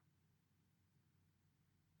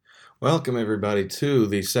Welcome, everybody, to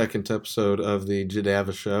the second episode of the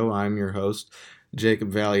Jadava Show. I'm your host,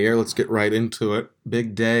 Jacob Valier. Let's get right into it.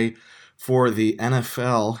 Big day for the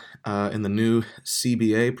NFL in the new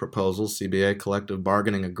CBA proposal, CBA Collective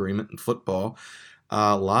Bargaining Agreement in football.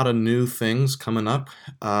 A lot of new things coming up.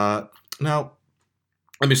 Now,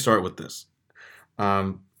 let me start with this.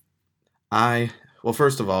 Um,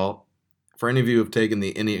 first of all, for any of you who have taken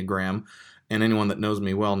the Enneagram, and anyone that knows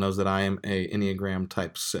me well knows that I am a Enneagram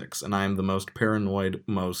Type 6, and I am the most paranoid,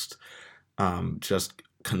 most just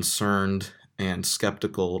concerned and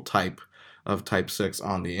skeptical type of Type 6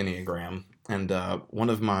 on the Enneagram. And one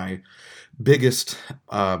of my biggest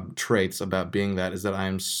traits about being that is that I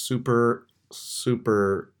am super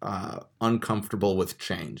uncomfortable with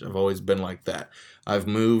change. I've always been like that. I've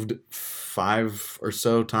moved 5 or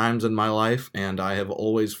so times in my life, and I have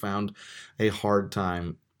always found a hard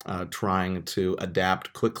time trying to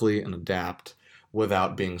adapt quickly and adapt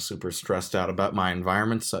without being super stressed out about my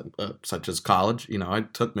environment, such as college.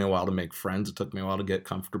 It took me a while to make friends. It took me a while to get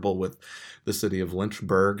comfortable with the city of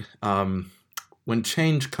Lynchburg. When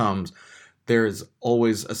change comes, there is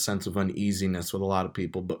always a sense of uneasiness with a lot of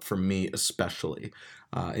people, but for me especially.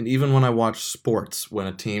 And even when I watch sports, when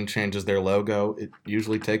a team changes their logo, it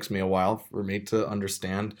usually takes me a while for me to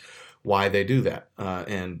understand why they do that,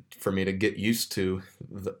 and for me to get used to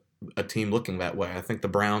a team looking that way. I think the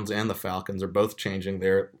Browns and the Falcons are both changing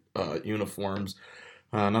their uniforms,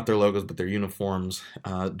 not their logos, but their uniforms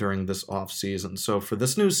during this off season. So for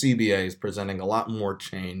this new CBA is presenting a lot more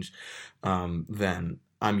change than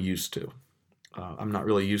I'm used to. I'm not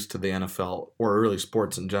really used to the NFL or really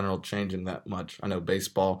sports in general changing that much. I know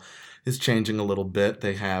baseball is changing a little bit.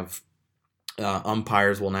 They have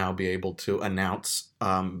umpires will now be able to announce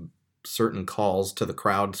certain calls to the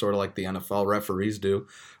crowd, sort of like the NFL referees do.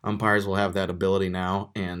 Umpires will have that ability now,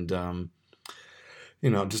 and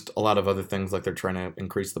just a lot of other things, like they're trying to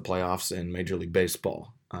increase the playoffs in Major League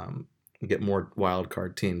Baseball, get more wild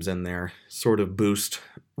card teams in there, sort of boost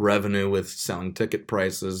revenue with selling ticket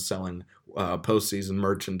prices, selling postseason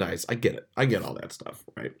merchandise. I get it. I get all that stuff,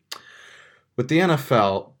 right? With the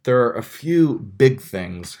NFL, there are a few big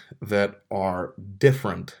things that are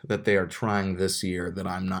different that they are trying this year that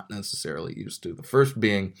I'm not necessarily used to. The first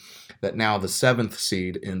being that now the 7th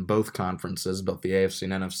seed in both conferences, both the AFC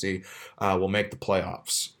and NFC, will make the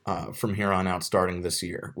playoffs from here on out starting this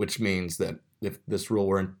year, which means that if this rule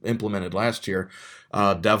were implemented last year,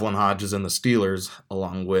 Devlin Hodges and the Steelers,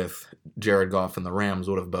 along with Jared Goff and the Rams,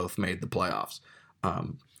 would have both made the playoffs.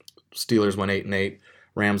 Steelers went 8-8.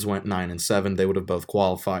 Rams went 9-7. They would have both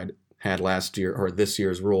qualified had last year or this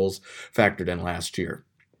year's rules factored in last year.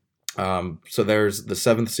 So there's the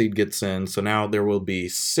 7th seed gets in. So now there will be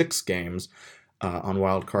 6 games on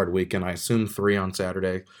Wild Card Weekend. I assume 3 on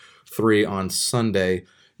Saturday, 3 on Sunday.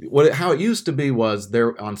 How it used to be was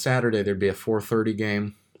there on Saturday there'd be a 4:30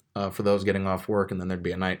 game for those getting off work, and then there'd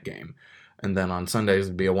be a night game. And then on Sundays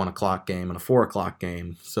it'd be a 1 o'clock game and a 4 o'clock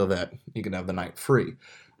game so that you could have the night free.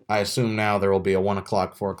 I assume now there will be a 1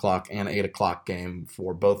 o'clock, 4 o'clock, and 8 o'clock game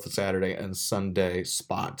for both the Saturday and Sunday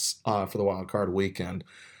spots for the Wild Card Weekend.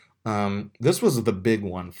 This was the big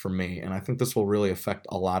one for me, and I think this will really affect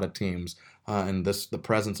a lot of teams, and the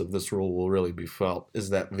presence of this rule will really be felt, is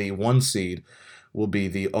that the 1 seed will be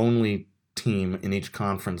the only team in each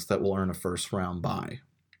conference that will earn a first-round bye.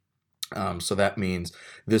 So that means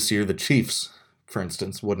this year the Chiefs, for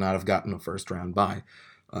instance, would not have gotten a first-round bye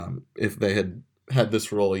if they had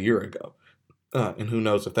this rule a year ago. And who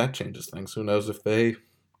knows if that changes things. Who knows if they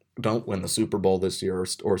don't win the Super Bowl this year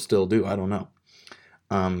or still do. I don't know.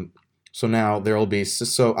 So now there will be...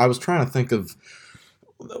 So I was trying to think of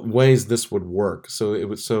ways this would work. So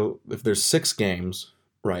if there's 6 games,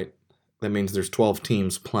 right, that means there's 12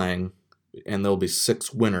 teams playing, and there'll be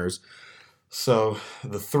 6 winners. So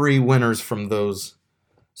the 3 winners from those...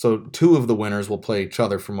 So 2 of the winners will play each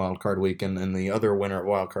other from Wild Card Weekend, and the other winner at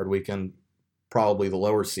Wild Card Weekend, probably the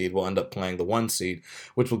lower seed, will end up playing the 1 seed,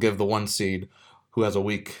 which will give the 1 seed, who has a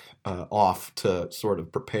week off to sort of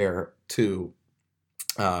prepare to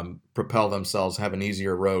propel themselves, have an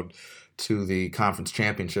easier road to the conference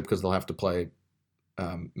championship, because they'll have to play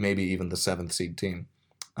maybe even the 7th seed team.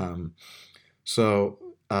 And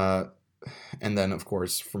then, of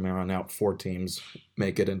course, from there on out, 4 teams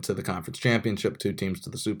make it into the conference championship, 2 teams to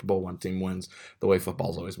the Super Bowl, 1 team wins, the way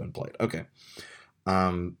football's always been played. Okay.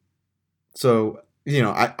 So,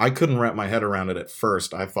 I couldn't wrap my head around it at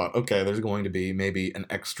first. I thought, okay, there's going to be maybe an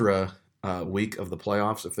extra week of the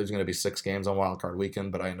playoffs if there's going to be 6 games on Wild Card Weekend,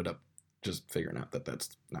 but I ended up just figuring out that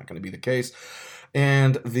that's not going to be the case.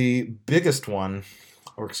 And the biggest one,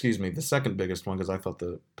 the second biggest one, because I thought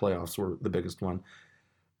the playoffs were the biggest one,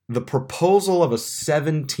 the proposal of a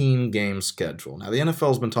 17-game schedule. Now, the NFL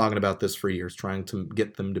has been talking about this for years, trying to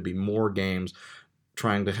get them to be more games,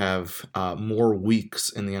 trying to have more weeks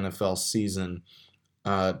in the NFL season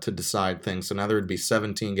to decide things. So now there would be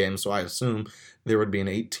 17 games, so I assume there would be an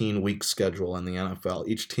 18-week schedule in the NFL.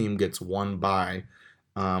 Each team gets one bye,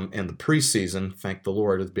 and the preseason, thank the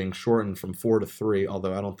Lord, is being shortened from 4 to 3,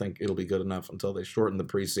 although I don't think it'll be good enough until they shorten the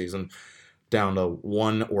preseason down to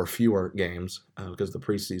 1 or fewer games, because the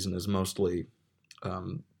preseason is mostly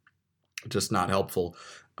just not helpful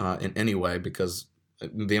in any way, because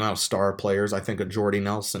the amount of star players, I think of Jordy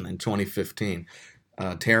Nelson in 2015,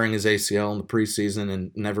 tearing his ACL in the preseason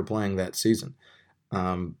and never playing that season.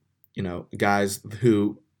 Guys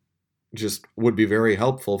who just would be very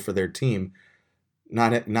helpful for their team,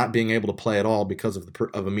 not being able to play at all because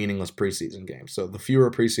of a meaningless preseason game. So the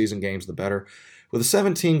fewer preseason games, the better. With a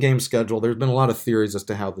 17-game schedule, there's been a lot of theories as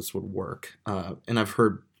to how this would work, and I've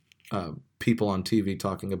heard people on TV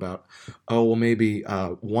talking about, maybe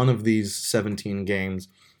one of these 17 games,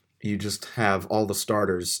 you just have all the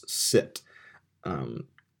starters sit.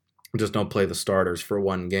 Just don't play the starters for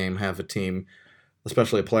one game. Have a team,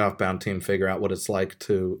 especially a playoff-bound team, figure out what it's like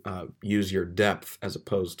to use your depth as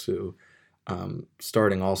opposed to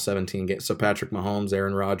starting all 17 games. So Patrick Mahomes,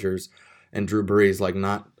 Aaron Rodgers, and Drew Brees,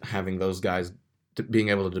 not having those guys, being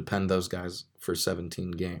able to depend those guys for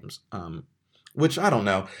 17 games, which I don't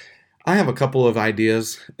know. I have a couple of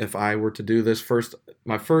ideas if I were to do this.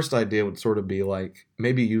 My first idea would sort of be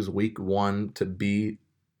maybe use week 1 to be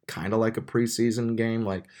kind of like a preseason game,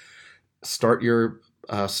 start your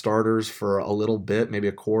starters for a little bit, maybe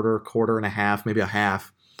a quarter and a half, maybe a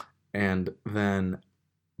half, and then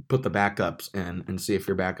put the backups in and see if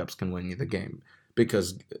your backups can win you the game,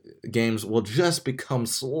 because games will just become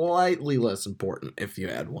slightly less important if you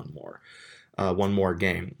add one more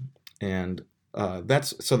game. And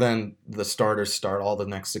so then the starters start all the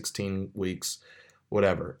next 16 weeks,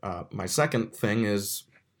 whatever. My second thing is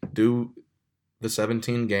do the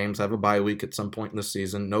 17 games, have a bye week at some point in the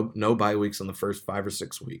season. No bye weeks in the first 5 or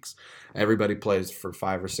 6 weeks. Everybody plays for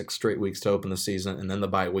 5 or 6 straight weeks to open the season, and then the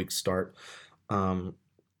bye weeks start. And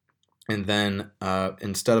then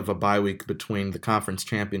instead of a bye week between the conference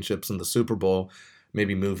championships and the Super Bowl,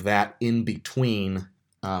 maybe move that in between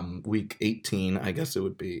week 18, I guess it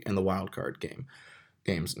would be, and the wild card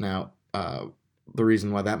games. Now, the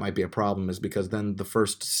reason why that might be a problem is because then the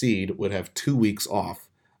first seed would have 2 weeks off,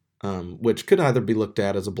 which could either be looked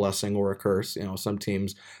at as a blessing or a curse. Some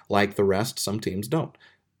teams like the rest, some teams don't.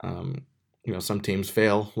 Some teams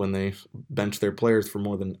fail when they bench their players for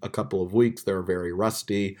more than a couple of weeks. They're very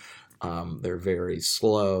rusty. They're very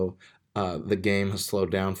slow. The game has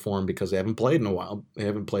slowed down for them because they haven't played in a while. They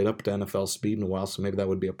haven't played up to NFL speed in a while, so maybe that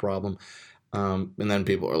would be a problem. And then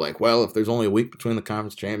people are like, well, if there's only a week between the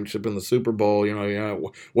conference championship and the Super Bowl, what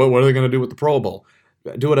are they going to do with the Pro Bowl?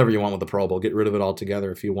 Do whatever you want with the Pro Bowl. Get rid of it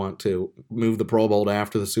altogether if you want to. Move the Pro Bowl to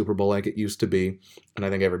after the Super Bowl like it used to be, and I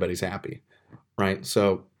think everybody's happy, right?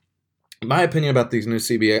 So my opinion about these new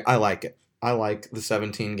CBA, I like it. I like the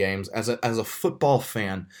 17 games. As a football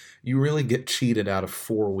fan, you really get cheated out of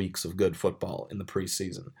 4 weeks of good football in the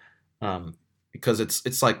preseason, because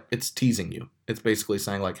it's teasing you. It's basically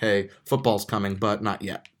saying hey, football's coming, but not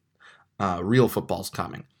yet. Real football's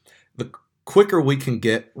coming. The quicker we can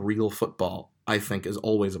get real football, I think, is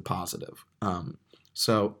always a positive. And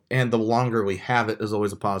the longer we have it is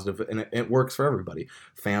always a positive, and it works for everybody.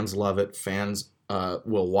 Fans love it. Fans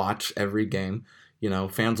will watch every game.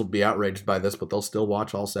 Fans will be outraged by this, but they'll still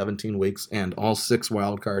watch all 17 weeks and all 6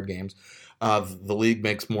 wild card games. The league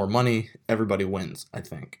makes more money. Everybody wins, I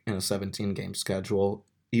think, in a 17-game schedule,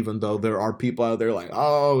 even though there are people out there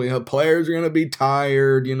players are going to be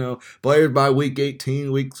tired. Players by week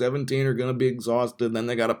 18, week 17 are going to be exhausted. Then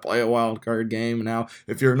they got to play a wild card game. Now,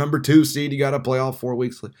 if you're a number 2 seed, you got to play all 4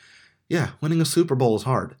 weeks. Yeah, winning a Super Bowl is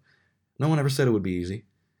hard. No one ever said it would be easy.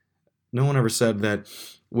 No one ever said that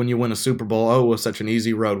when you win a Super Bowl, it was such an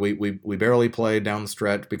easy road. We barely played down the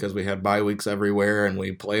stretch because we had bye weeks everywhere and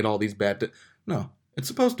we played all these bad. No, it's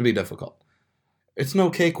supposed to be difficult. It's no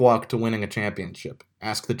cakewalk to winning a championship.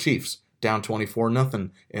 Ask the Chiefs, down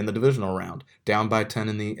 24-0 in the divisional round, down by 10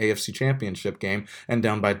 in the AFC Championship game, and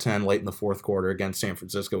down by 10 late in the fourth quarter against San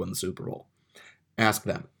Francisco in the Super Bowl. Ask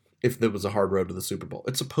them if it was a hard road to the Super Bowl.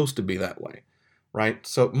 It's supposed to be that way. Right?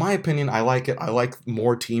 So my opinion, I like it. I like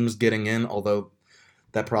more teams getting in, although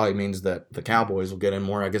that probably means that the Cowboys will get in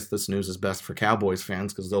more. I guess this news is best for Cowboys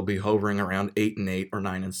fans because they'll be hovering around 8-8 or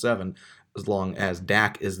 9-7 as long as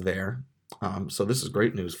Dak is there. So this is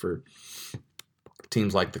great news for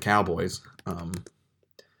teams like the Cowboys.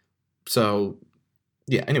 So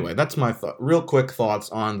Yeah, anyway, that's my real quick thoughts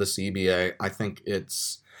on the CBA. I think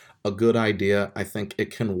it's a good idea. I think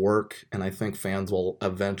it can work, and I think fans will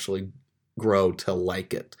eventually grow to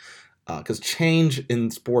like it. Because change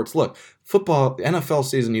in sports, look, football, NFL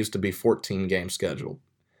season used to be 14 game scheduled.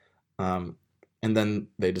 Um, and then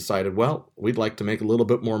they decided, well, we'd like to make a little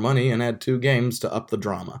bit more money and add 2 games to up the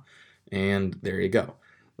drama. And there you go.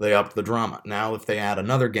 They upped the drama. Now, if they add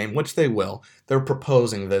another game, which they will, they're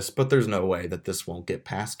proposing this, but there's no way that this won't get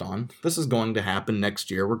passed on. This is going to happen next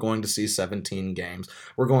year. We're going to see 17 games.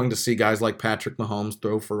 We're going to see guys like Patrick Mahomes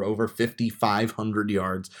throw for over 5,500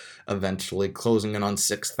 yards, eventually closing in on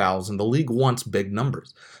 6,000. The league wants big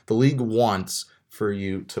numbers. The league wants for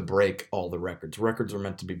you to break all the records. Records are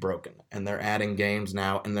meant to be broken, and they're adding games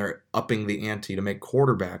now, and they're upping the ante to make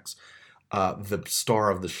quarterbacks the star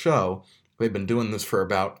of the show. They've been doing this for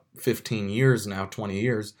about 15 years now, 20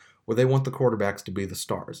 years, where they want the quarterbacks to be the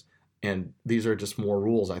stars. And these are just more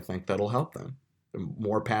rules, I think, that'll help them.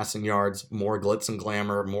 More passing yards, more glitz and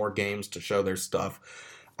glamour, more games to show their stuff.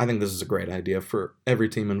 I think this is a great idea for every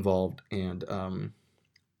team involved. And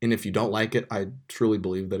if you don't like it, I truly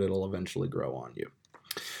believe that it'll eventually grow on you.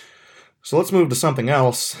 So let's move to something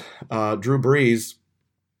else. Drew Brees,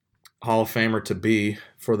 Hall of Famer to be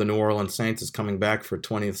for the New Orleans Saints, is coming back for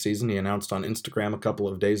 20th season. He announced on Instagram a couple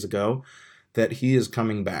of days ago that he is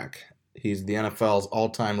coming back. He's the NFL's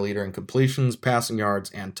all-time leader in completions, passing yards,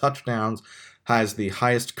 and touchdowns. Has the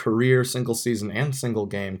highest career single-season and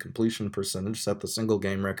single-game completion percentage, set the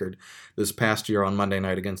single-game record this past year on Monday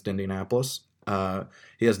night against Indianapolis.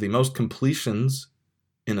 He has the most completions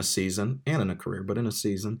in a season, and in a career, but in a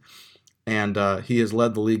season. And he has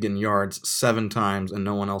led the league in yards 7 times, and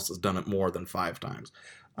no one else has done it more than 5 times.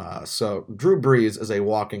 So Drew Brees is a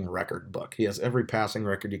walking record book. He has every passing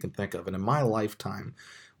record you can think of. And in my lifetime,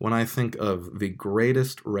 when I think of the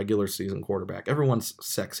greatest regular season quarterback, everyone's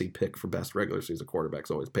sexy pick for best regular season quarterback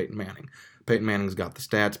is always Peyton Manning. Peyton Manning's got the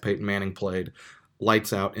stats. Peyton Manning played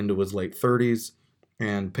lights out into his late 30s.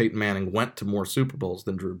 And Peyton Manning went to more Super Bowls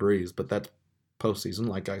than Drew Brees, but that's postseason,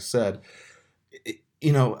 like I said.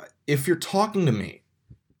 If you're talking to me,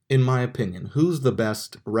 in my opinion, who's the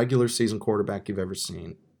best regular season quarterback you've ever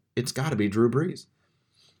seen, it's got to be Drew Brees.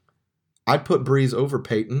 I'd put Brees over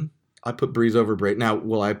Peyton. I put Brees over Brady. Now,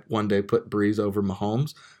 will I one day put Brees over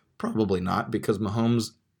Mahomes? Probably not, because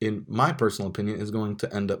Mahomes, in my personal opinion, is going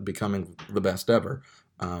to end up becoming the best ever.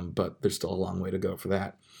 But there's still a long way to go for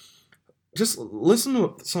that. Just listen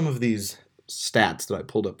to some of these stats that I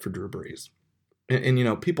pulled up for Drew Brees.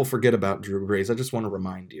 And people forget about Drew Brees. I just want to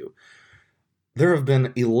remind you. There have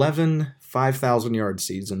been 11 5,000-yard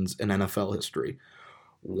seasons in NFL history.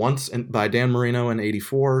 Once by Dan Marino in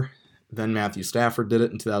 1984, then Matthew Stafford did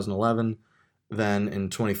it in 2011, then in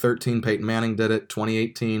 2013, Peyton Manning did it,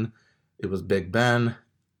 2018, it was Big Ben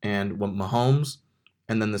and Mahomes,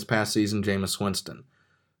 and then this past season, Jameis Winston.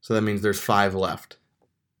 So that means there's 5 left.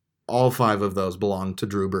 All 5 of those belong to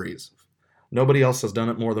Drew Brees. Nobody else has done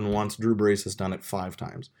it more than once. Drew Brees has done it 5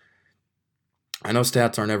 times. I know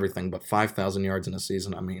stats aren't everything, but 5,000 yards in a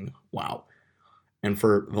season, wow. And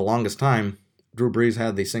for the longest time, Drew Brees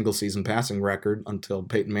had the single-season passing record until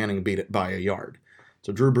Peyton Manning beat it by a yard.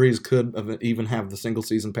 So Drew Brees could even have the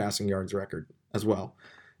single-season passing yards record as well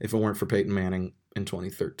if it weren't for Peyton Manning in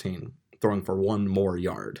 2013, throwing for 1 more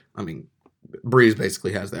yard. Brees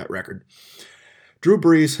basically has that record. Drew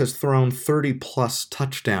Brees has thrown 30-plus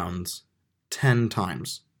touchdowns 10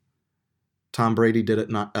 times. Tom Brady did it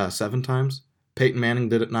 7 times. Peyton Manning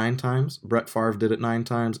did it 9 times. Brett Favre did it 9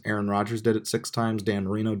 times. Aaron Rodgers did it 6 times. Dan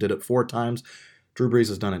Marino did it 4 times. Drew Brees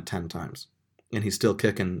has done it 10 times. And he's still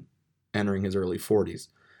kicking, entering his early 40s.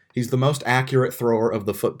 He's the most accurate thrower of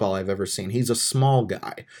the football I've ever seen. He's a small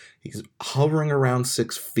guy. He's hovering around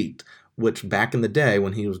 6 feet, which back in the day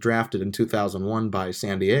when he was drafted in 2001 by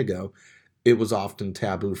San Diego, it was often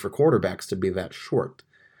taboo for quarterbacks to be that short.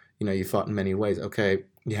 You thought in many ways, okay,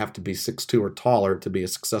 you have to be 6'2" or taller to be a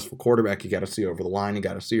successful quarterback. You got to see over the line. You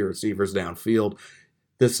got to see your receivers downfield,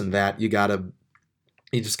 this and that. You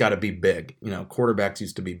just got to be big. Quarterbacks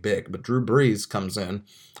used to be big, but Drew Brees comes in,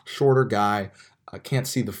 shorter guy, can't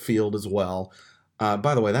see the field as well.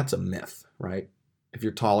 By the way, that's a myth, right? If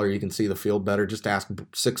you're taller, you can see the field better. Just ask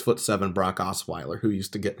 6'7" Brock Osweiler, who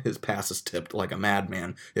used to get his passes tipped like a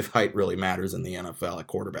madman if height really matters in the NFL at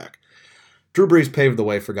quarterback. Drew Brees paved the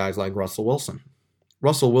way for guys like Russell Wilson.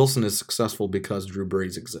 Russell Wilson is successful because Drew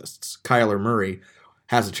Brees exists. Kyler Murray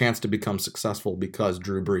has a chance to become successful because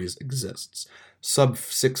Drew Brees exists.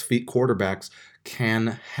 Sub-6 feet quarterbacks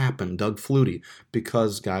can happen. Doug Flutie,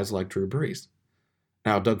 because guys like Drew Brees.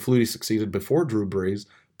 Now, Doug Flutie succeeded before Drew Brees,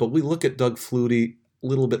 but we look at Doug Flutie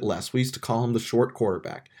little bit less. We used to call him the short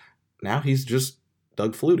quarterback. Now he's just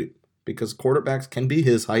Doug Flutie, because quarterbacks can be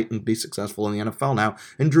his height and be successful in the NFL now.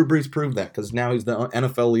 And Drew Brees proved that, because now he's the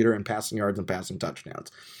NFL leader in passing yards and passing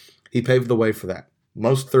touchdowns. He paved the way for that.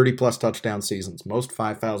 Most 30-plus touchdown seasons, most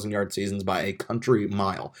 5,000-yard seasons by a country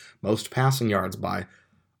mile, most passing yards by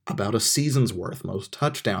about a season's worth, most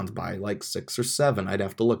touchdowns by like 6 or 7. I'd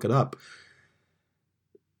have to look it up.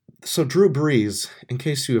 So Drew Brees, in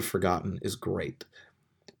case you have forgotten, is great.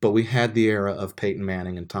 But we had the era of Peyton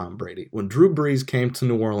Manning and Tom Brady. When Drew Brees came to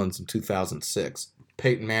New Orleans in 2006,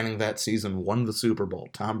 Peyton Manning that season won the Super Bowl.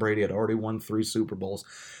 Tom Brady had already won 3 Super Bowls.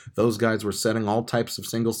 Those guys were setting all types of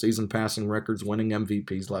single-season passing records, winning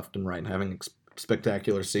MVPs left and right, having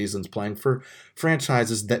spectacular seasons, playing for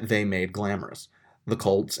franchises that they made glamorous. The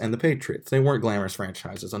Colts and the Patriots. They weren't glamorous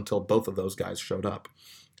franchises until both of those guys showed up.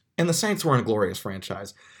 And the Saints weren't a glamorous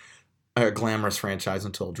franchise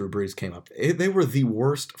until Drew Brees came up. They were the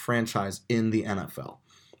worst franchise in the NFL.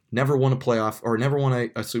 Never won a playoff, or never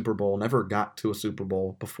won a Super Bowl, never got to a Super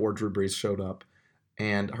Bowl before Drew Brees showed up,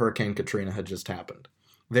 and Hurricane Katrina had just happened.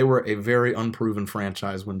 They were a very unproven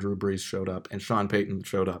franchise when Drew Brees showed up, and Sean Payton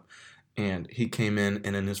showed up, and he came in,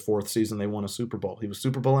 and in his 4th season, they won a Super Bowl. He was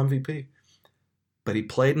Super Bowl MVP. But he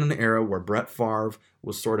played in an era where Brett Favre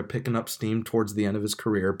was sort of picking up steam towards the end of his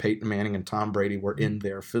career. Peyton Manning and Tom Brady were in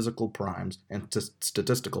their physical primes and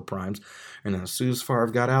statistical primes. And then as soon as Favre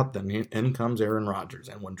got out, then in comes Aaron Rodgers.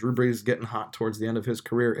 And when Drew Brees is getting hot towards the end of his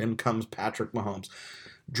career, in comes Patrick Mahomes.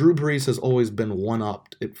 Drew Brees has always been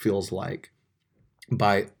one-upped, it feels like,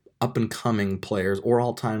 by up-and-coming players or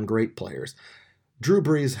all-time great players.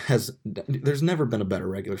 There's never been a better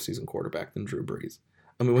regular season quarterback than Drew Brees.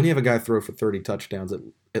 I mean, when you have a guy throw for 30 touchdowns,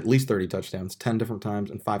 at least 30 touchdowns, 10 different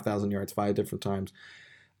times, and 5,000 yards 5 different times,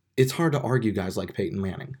 it's hard to argue guys like Peyton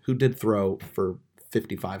Manning, who did throw for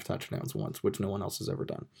 55 touchdowns once, which no one else has ever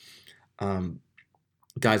done.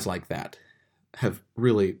 Guys like that have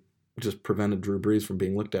really just prevented Drew Brees from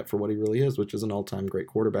being looked at for what he really is, which is an all-time great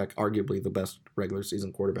quarterback, arguably the best regular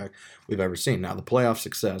season quarterback we've ever seen. Now, the playoff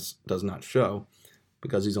success does not show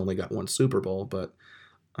because he's only got 1 Super Bowl, but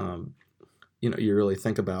you really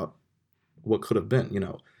think about what could have been.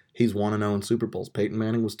 He's 1-0 in Super Bowls. Peyton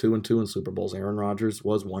Manning was 2-2 in Super Bowls. Aaron Rodgers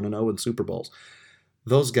was 1-0 in Super Bowls.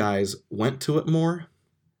 Those guys went to it more,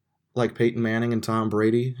 like Peyton Manning and Tom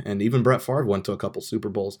Brady, and even Brett Favre went to a couple Super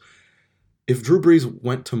Bowls. If Drew Brees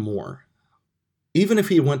went to more, even if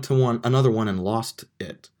he went to another one and lost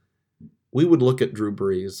it, we would look at Drew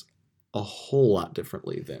Brees a whole lot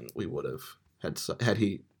differently than we would have had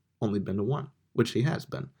he only been to 1, which he has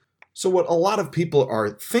been. So what a lot of people are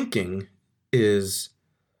thinking is,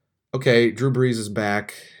 okay, Drew Brees is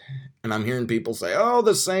back, and I'm hearing people say, oh,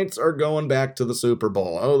 the Saints are going back to the Super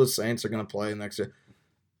Bowl. Oh, the Saints are going to play next year.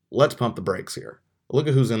 Let's pump the brakes here. Look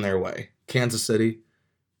at who's in their way. Kansas City,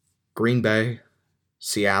 Green Bay,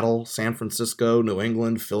 Seattle, San Francisco, New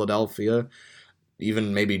England, Philadelphia,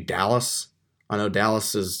 even maybe Dallas. I know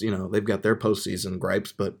Dallas is, they've got their postseason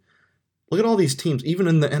gripes, but look at all these teams, even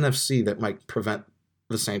in the NFC, that might prevent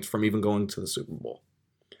the Saints from even going to the Super Bowl.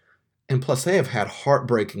 And plus, they have had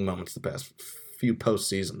heartbreaking moments the past few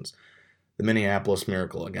postseasons. The Minneapolis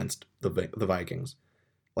Miracle against the Vikings.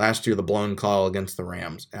 Last year, the blown call against the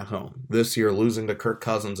Rams at home. This year, losing to Kirk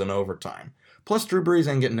Cousins in overtime. Plus, Drew Brees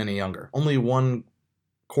ain't getting any younger. Only one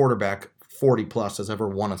quarterback, 40-plus, has ever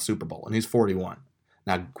won a Super Bowl, and he's 41.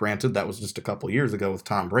 Now, granted, that was just a couple years ago with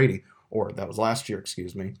Tom Brady, or that was last year,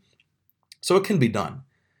 excuse me. So it can be done.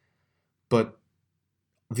 But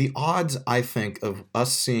the odds, I think, of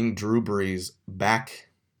us seeing Drew Brees back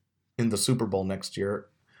in the Super Bowl next year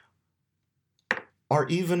are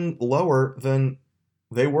even lower than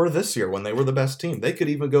they were this year when they were the best team. They could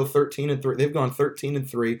even go 13-3. They've gone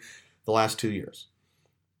 13-3 the last 2 years.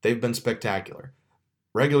 They've been spectacular.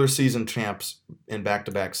 Regular season champs in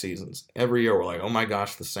back-to-back seasons. Every year we're like, oh my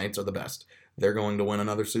gosh, the Saints are the best. They're going to win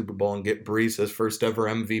another Super Bowl and get Brees his first ever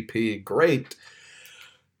MVP. Great.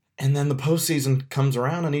 And then the postseason comes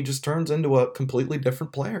around and he just turns into a completely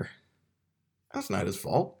different player. That's not his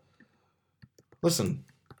fault. Listen,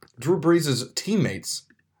 Drew Brees' teammates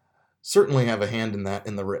certainly have a hand in that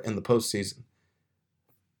in the postseason.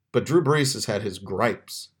 But Drew Brees has had his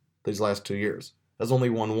gripes these last 2 years. Has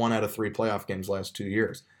only won 1 out of 3 playoff games last 2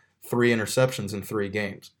 years. 3 interceptions in 3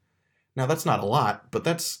 games. Now, that's not a lot, but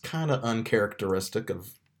that's kind of uncharacteristic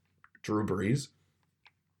of Drew Brees.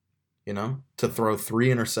 To throw 3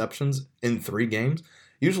 interceptions in 3 games.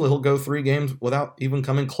 Usually he'll go 3 games without even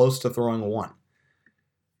coming close to throwing 1.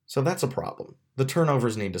 So that's a problem. The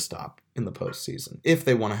turnovers need to stop in the postseason if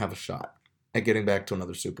they want to have a shot at getting back to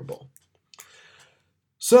another Super Bowl.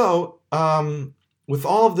 So, With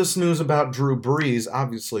all of this news about Drew Brees,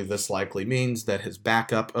 obviously this likely means that his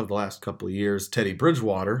backup of the last couple of years, Teddy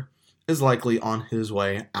Bridgewater, is likely on his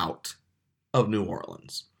way out of New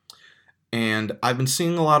Orleans. And I've been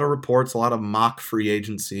seeing a lot of reports, a lot of mock free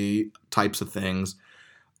agency types of things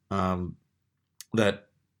that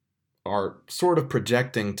are sort of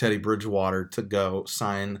projecting Teddy Bridgewater to go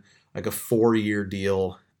sign like a 4-year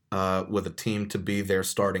deal with a team to be their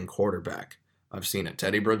starting quarterback. I've seen it.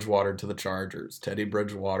 Teddy Bridgewater to the Chargers, Teddy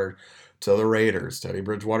Bridgewater to the Raiders, Teddy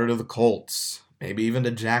Bridgewater to the Colts, maybe even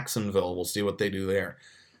to Jacksonville. We'll see what they do there.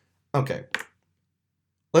 Okay,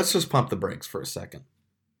 let's just pump the brakes for a second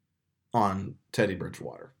on Teddy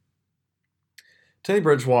Bridgewater. Teddy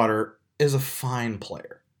Bridgewater is a fine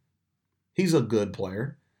player. He's a good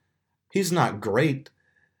player. He's not great.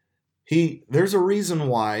 There's a reason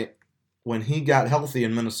why when he got healthy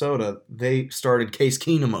in Minnesota, they started Case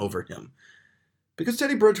Keenum over him. Because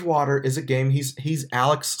Teddy Bridgewater is a game, he's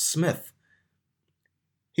Alex Smith.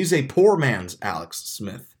 He's a poor man's Alex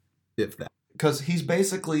Smith, if that. Because he's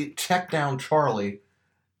basically check down Charlie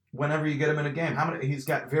whenever you get him in a game. He's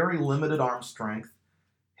got very limited arm strength.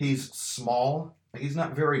 He's small. He's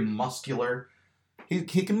not very muscular. He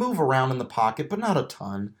can move around in the pocket, but not a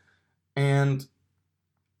ton. And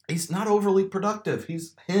he's not overly productive.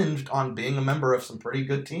 He's hinged on being a member of some pretty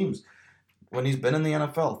good teams when he's been in the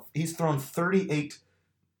NFL. He's thrown 38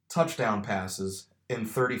 touchdown passes in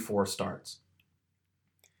 34 starts.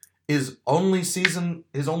 His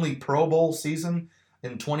only Pro Bowl season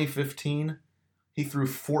in 2015, he threw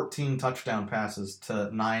 14 touchdown passes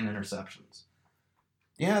to 9 interceptions.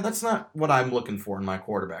 Yeah, that's not what I'm looking for in my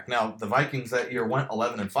quarterback. Now, the Vikings that year went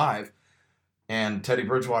 11-5, and Teddy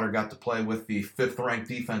Bridgewater got to play with the 5th-ranked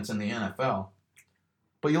defense in the NFL.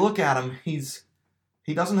 But you look at him,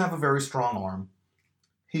 he doesn't have a very strong arm.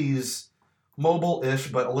 He's mobile-ish,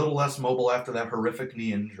 but a little less mobile after that horrific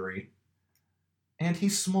knee injury. And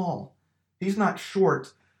he's small. He's not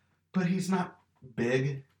short, but he's not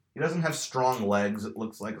big. He doesn't have strong legs, it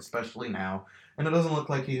looks like, especially now. And it doesn't look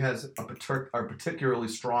like he has a particularly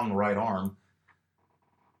strong right arm.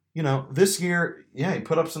 You know, this year, yeah, he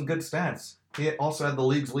put up some good stats. He also had the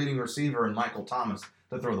league's leading receiver in Michael Thomas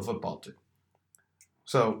to throw the football to.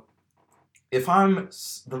 So, if I'm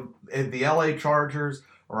the LA Chargers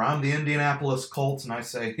or I'm the Indianapolis Colts and I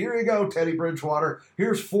say, here you go, Teddy Bridgewater,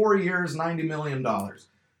 here's 4 years, $90 million.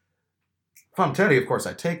 If I'm Teddy, of course,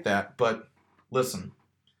 I take that, but listen,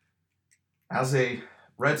 as a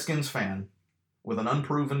Redskins fan with an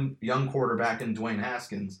unproven young quarterback in Dwayne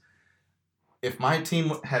Haskins, if my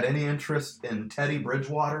team had any interest in Teddy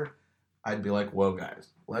Bridgewater, I'd be like, whoa, guys,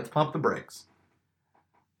 let's pump the brakes.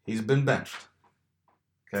 He's been benched.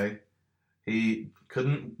 Okay? He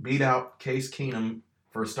couldn't beat out Case Keenum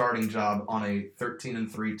for a starting job on a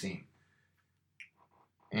 13-3 team.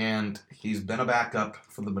 And he's been a backup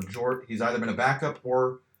for the majority. He's either been a backup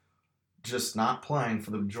or just not playing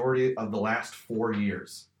for the majority of the last 4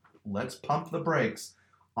 years. Let's pump the brakes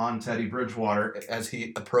on Teddy Bridgewater as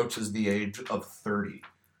he approaches the age of 30.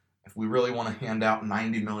 If we really want to hand out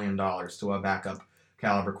 $90 million to a backup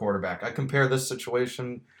caliber quarterback. I compare this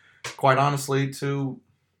situation, quite honestly, to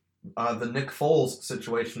the Nick Foles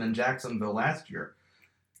situation in Jacksonville last year.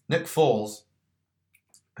 Nick Foles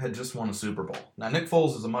had just won a Super Bowl. Now, Nick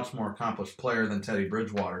Foles is a much more accomplished player than Teddy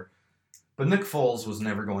Bridgewater, but Nick Foles was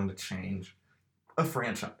never going to change a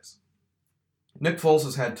franchise. Nick Foles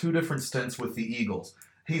has had 2 different stints with the Eagles.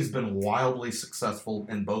 He's been wildly successful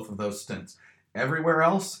in both of those stints. Everywhere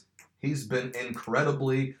else, he's been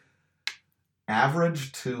incredibly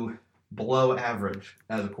average to below average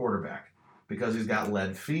as a quarterback because he's got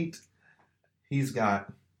lead feet. He's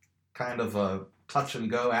got kind of a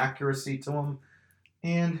touch-and-go accuracy to him,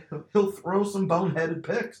 and he'll throw some boneheaded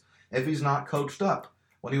picks if he's not coached up.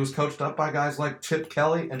 When he was coached up by guys like Chip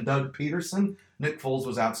Kelly and Doug Peterson, Nick Foles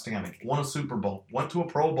was outstanding. Won a Super Bowl, went to a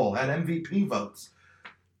Pro Bowl, had MVP votes.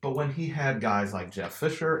 But when he had guys like Jeff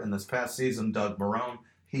Fisher and this past season, Doug Marrone,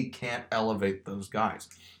 he can't elevate those guys.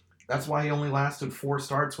 That's why he only lasted 4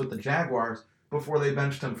 starts with the Jaguars before they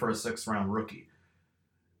benched him for a 6th-round rookie.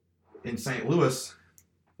 In St. Louis,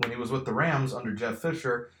 when he was with the Rams under Jeff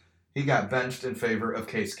Fisher, he got benched in favor of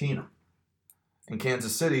Case Keenum. In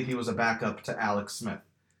Kansas City, he was a backup to Alex Smith.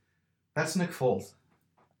 That's Nick Foles.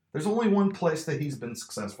 There's only one place that he's been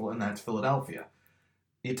successful, and that's Philadelphia.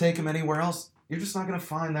 You take him anywhere else, you're just not going to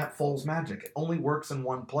find that Foles magic. It only works in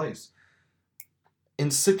one place. In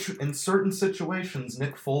certain situations,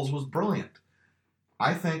 Nick Foles was brilliant.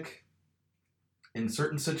 I think in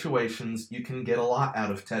certain situations, you can get a lot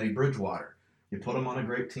out of Teddy Bridgewater. You put him on a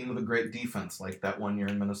great team with a great defense, like that one year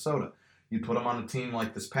in Minnesota. You put him on a team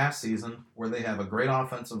like this past season where they have a great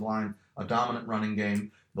offensive line, a dominant running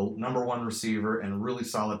game, the number one receiver, and really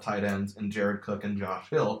solid tight ends in Jared Cook and Josh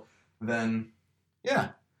Hill, then,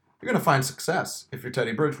 yeah, you're going to find success if you're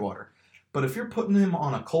Teddy Bridgewater. But if you're putting him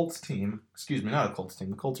on a Colts team, not a Colts team,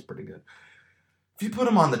 the Colts are pretty good. If you put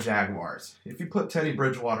him on the Jaguars, if you put Teddy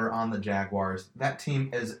Bridgewater on the Jaguars, that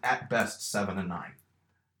team is at best 7-9.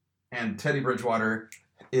 And Teddy Bridgewater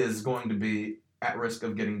is going to be at risk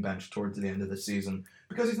of getting benched towards the end of the season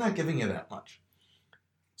because he's not giving you that much.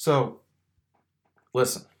 So,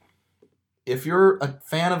 listen, if you're a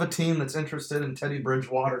fan of a team that's interested in Teddy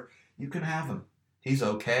Bridgewater, you can have him. He's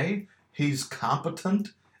okay. He's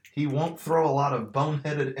competent. He won't throw a lot of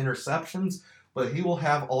boneheaded interceptions, but he will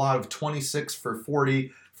have a lot of 26 for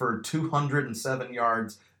 40 for 207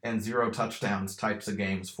 yards and 0 touchdowns types of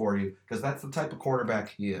games for you, because that's the type of quarterback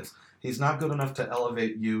he is. He's not good enough to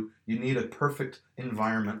elevate you. You need a perfect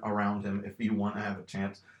environment around him if you want to have a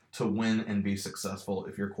chance to win and be successful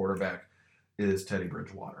if your quarterback is Teddy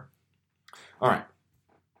Bridgewater. All right.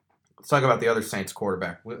 Let's talk about the other Saints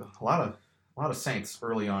quarterback. A lot of Saints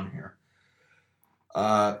early on here.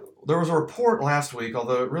 There was a report last week,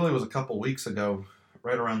 although it really was a couple weeks ago,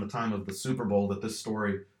 right around the time of the Super Bowl, that this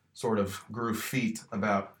story sort of grew feet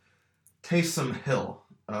about Taysom Hill,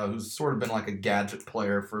 who's sort of been like a gadget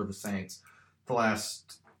player for the Saints the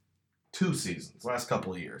last 2 seasons, the last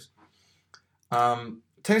couple of years.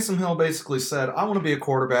 Taysom Hill basically said, I want to be a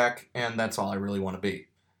quarterback, and that's all I really want to be.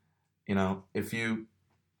 You know, if the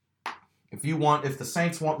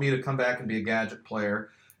Saints want me to come back and be a gadget player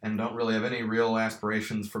and don't really have any real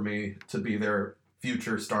aspirations for me to be their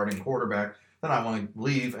future starting quarterback, then I want to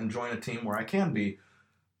leave and join a team where I can be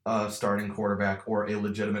a starting quarterback or a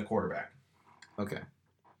legitimate quarterback. Okay.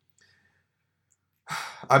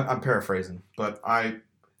 I'm paraphrasing, but I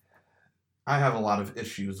have a lot of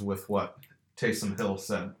issues with what Taysom Hill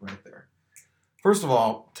said right there. First of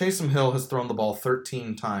all, Taysom Hill has thrown the ball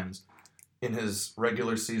 13 times in his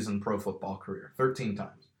regular season pro football career. 13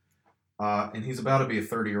 times. And he's about to be a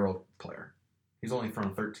 30-year-old player. He's only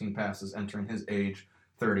thrown 13 passes entering his age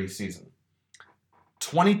 30 season.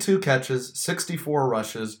 22 catches, 64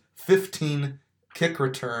 rushes, 15 kick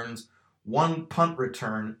returns, 1 punt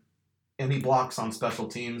return, and he blocks on special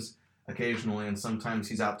teams occasionally, and sometimes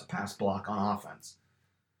he's out to pass block on offense.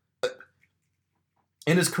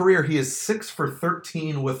 In his career, he is 6 for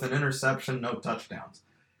 13 with an interception, no touchdowns.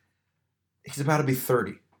 He's about to be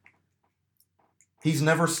 30. He's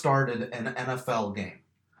never started an NFL game.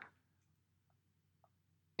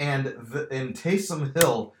 And Taysom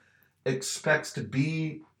Hill expects to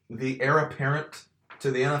be the heir apparent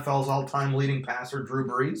to the NFL's all-time leading passer, Drew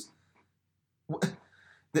Brees.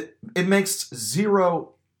 It makes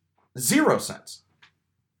zero sense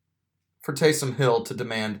for Taysom Hill to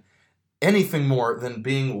demand anything more than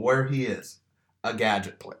being where he is, a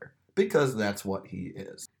gadget player, because that's what he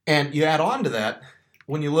is. And you add on to that,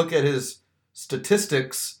 when you look at his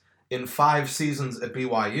statistics in 5 seasons at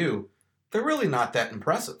BYU, they're really not that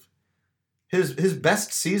impressive. His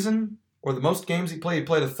best season, or the most games he played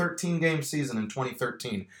a 13-game season in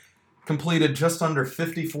 2013, completed just under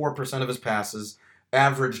 54% of his passes,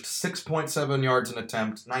 averaged 6.7 yards an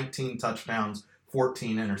attempt, 19 touchdowns,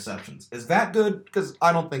 14 interceptions. Is that good? Because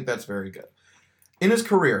I don't think that's very good. In his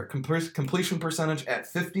career, completion percentage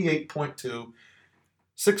at 58.2,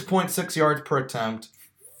 6.6 yards per attempt,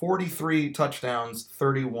 43 touchdowns,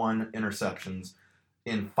 31 interceptions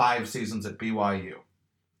in 5 seasons at BYU.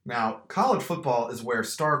 Now, college football is where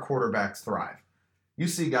star quarterbacks thrive. You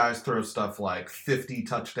see guys throw stuff like 50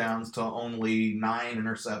 touchdowns to only 9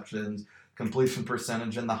 interceptions, completion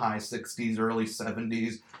percentage in the high 60s, early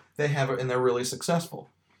 70s. They have it, and they're really successful.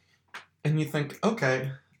 And you think,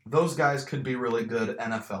 okay, those guys could be really good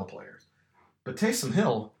NFL players. But Taysom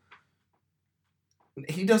Hill,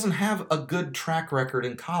 he doesn't have a good track record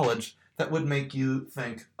in college that would make you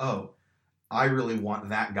think, oh, I really want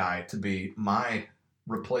that guy to be my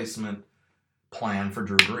replacement plan for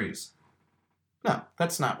Drew Brees. No,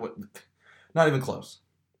 that's not even close.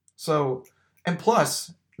 So, and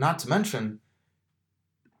plus, not to mention,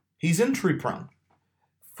 he's injury prone.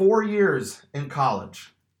 4 years in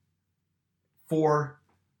college, 4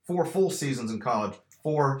 full seasons in college,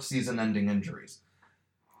 4 season-ending injuries.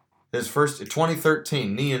 His first,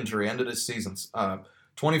 2013, knee injury, ended his season.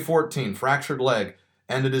 2014, fractured leg,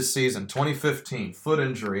 ended his season. 2015, foot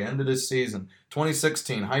injury, ended his season.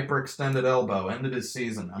 2016, hyperextended elbow, ended his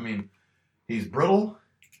season. I mean, he's brittle,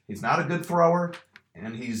 he's not a good thrower,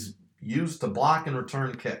 and he's used to block and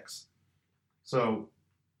return kicks. So,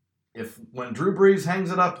 when Drew Brees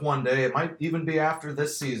hangs it up one day, it might even be after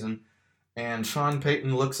this season, And Sean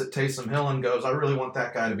Payton looks at Taysom Hill and goes, I really want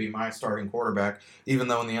that guy to be my starting quarterback, even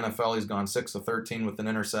though in the NFL he's gone 6 of 13 with an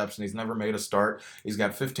interception. He's never made a start. He's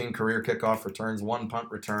got 15 career kickoff returns, 1 punt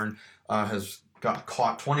return, has got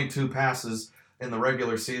caught 22 passes in the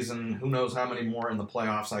regular season. Who knows how many more in the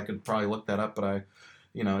playoffs? I could probably look that up, but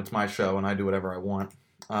it's my show and I do whatever I want.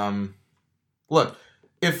 Look,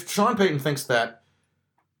 if Sean Payton thinks that,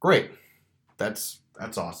 great. That's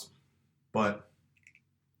awesome. But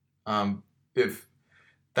if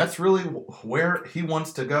that's really where he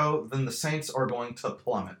wants to go, then the Saints are going to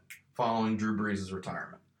plummet following Drew Brees'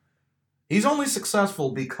 retirement. He's only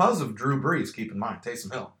successful because of Drew Brees, keep in mind,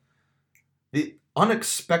 Taysom Hill. The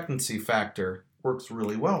unexpectancy factor works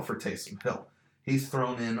really well for Taysom Hill. He's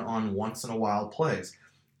thrown in on once-in-a-while plays.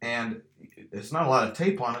 And there's not a lot of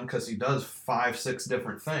tape on him because he does 5-6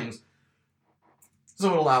 different things.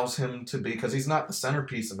 So it allows him to be, because he's not the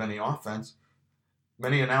centerpiece of any offense.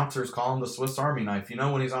 Many announcers call him the Swiss Army knife. You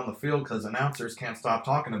know when he's on the field because announcers can't stop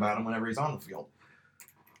talking about him whenever he's on the field.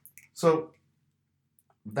 So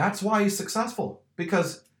that's why he's successful,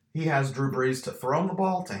 because he has Drew Brees to throw him the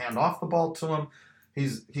ball, to hand off the ball to him.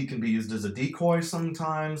 He can be used as a decoy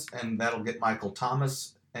sometimes, and that'll get Michael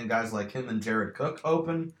Thomas and guys like him and Jared Cook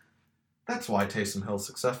open. That's why Taysom Hill's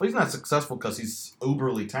successful. He's not successful because he's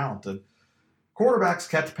uberly talented. Quarterbacks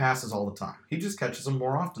catch passes all the time. He just catches them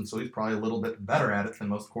more often, so he's probably a little bit better at it than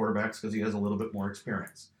most quarterbacks because he has a little bit more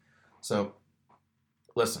experience. So,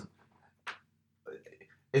 listen,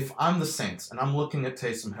 if I'm the Saints and I'm looking at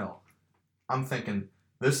Taysom Hill, I'm thinking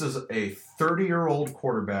this is a 30-year-old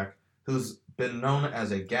quarterback who's been known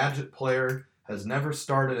as a gadget player, has never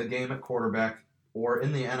started a game at quarterback or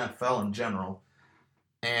in the NFL in general,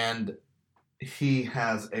 and he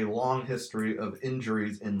has a long history of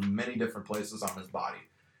injuries in many different places on his body.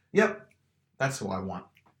 Yep, that's who I want.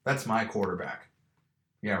 That's my quarterback.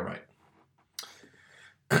 Yeah, right.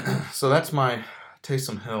 So that's my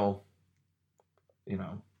Taysom Hill,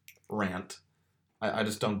 rant. I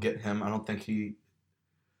just don't get him. I don't think he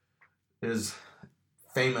is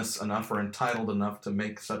famous enough or entitled enough to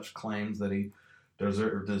make such claims that he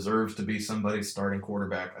deserves to be somebody's starting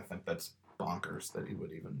quarterback. I think that's bonkers that he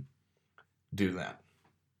would even do that.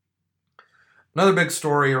 Another big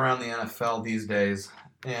story around the NFL these days,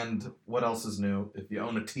 and what else is new? If you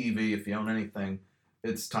own a TV, if you own anything,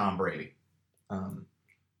 it's Tom Brady.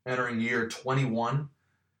 Entering year 21,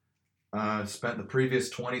 spent the previous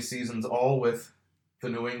 20 seasons all with the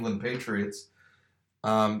New England Patriots.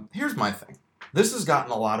 Here's my thing. This has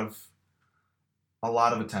gotten a lot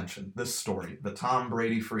of attention. This story, the Tom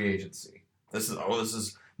Brady free agency. This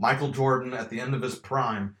is Michael Jordan at the end of his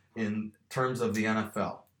prime in terms of the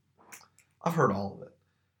NFL. I've heard all of it.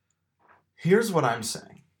 Here's what I'm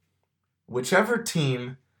saying. Whichever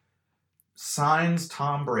team signs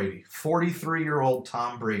Tom Brady, 43-year-old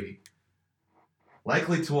Tom Brady,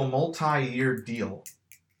 likely to a multi-year deal,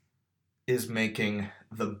 is making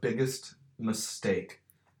the biggest mistake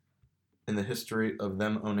in the history of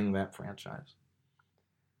them owning that franchise.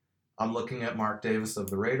 I'm looking at Mark Davis of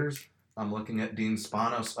the Raiders. I'm looking at Dean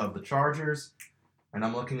Spanos of the Chargers. And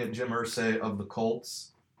I'm looking at Jim Irsay of the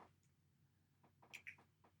Colts.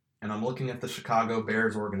 And I'm looking at the Chicago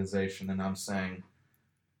Bears organization, and I'm saying,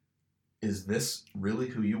 is this really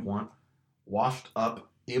who you want? Washed up,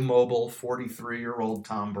 immobile, 43-year-old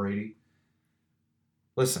Tom Brady?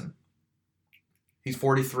 Listen, he's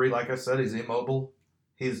 43, like I said, he's immobile.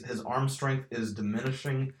 His arm strength is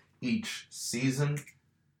diminishing each season.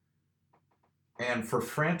 And for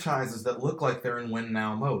franchises that look like they're in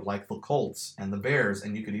win-now mode, like the Colts and the Bears,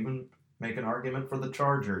 and you could even make an argument for the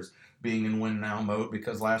Chargers being in win-now mode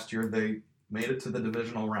because last year they made it to the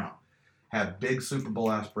divisional round, had big Super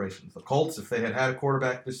Bowl aspirations. The Colts, if they had had a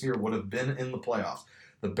quarterback this year, would have been in the playoffs.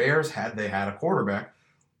 The Bears, had they had a quarterback,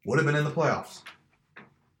 would have been in the playoffs.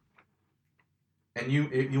 And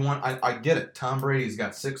you want, I get it. Tom Brady's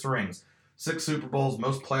got 6 rings, 6 Super Bowls,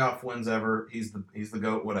 most playoff wins ever. He's the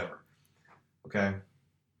GOAT, whatever. Okay.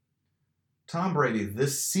 Tom Brady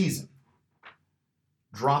this season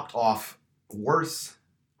dropped off worse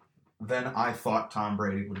than I thought Tom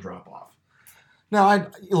Brady would drop off. Now,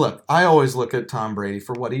 I always look at Tom Brady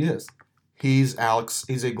for what he is. He's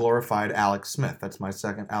a glorified Alex Smith. That's my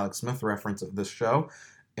second Alex Smith reference of this show,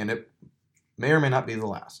 and it may or may not be the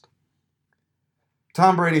last.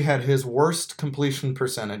 Tom Brady had his worst completion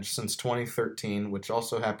percentage since 2013, which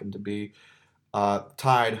also happened to be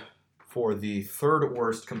tied for the 3rd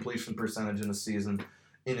worst completion percentage in a season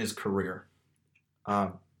in his career.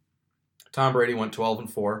 Tom Brady went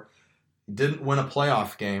 12-4. He didn't win a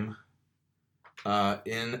playoff game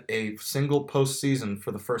in a single postseason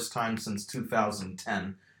for the first time since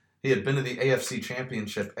 2010. He had been to the AFC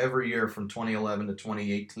Championship every year from 2011 to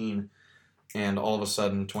 2018, and all of a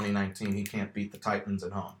sudden, 2019, he can't beat the Titans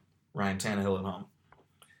at home. Ryan Tannehill at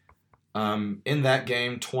home. In that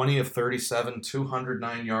game, 20 of 37,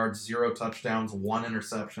 209 yards, 0 touchdowns, 1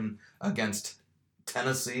 interception against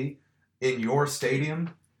Tennessee in your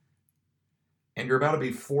stadium, and you're about to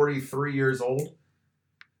be 43 years old.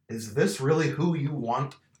 Is this really who you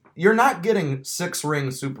want? You're not getting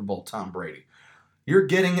 6-ring Super Bowl Tom Brady. You're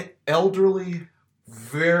getting elderly,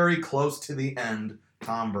 very close to the end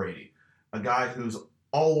Tom Brady, a guy who's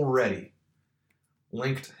already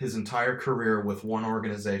linked his entire career with one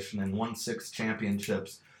organization and won 6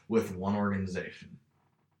 championships with one organization.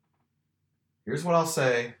 Here's what I'll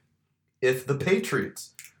say. If the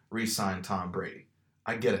Patriots re-sign Tom Brady,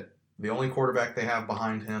 I get it. The only quarterback they have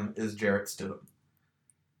behind him is Jarrett Stidham.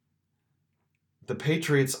 The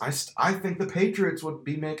Patriots, I think the Patriots would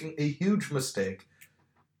be making a huge mistake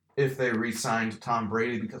if they re-signed Tom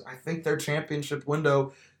Brady, because I think their championship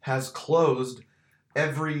window has closed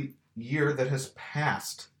every year that has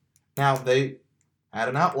passed. Now, they had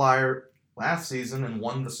an outlier last season and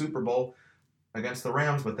won the Super Bowl against the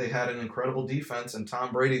Rams, but they had an incredible defense, and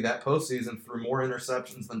Tom Brady that postseason threw more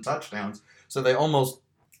interceptions than touchdowns, so they almost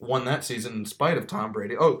won that season in spite of Tom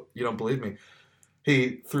Brady. Oh, you don't believe me?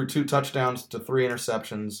 He threw 2 touchdowns to 3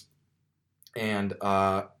 interceptions and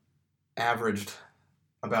averaged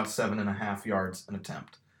about 7.5 yards an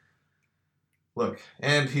attempt. Look,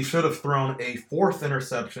 and he should have thrown a 4th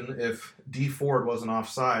interception if Dee Ford wasn't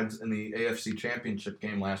offsides in the AFC Championship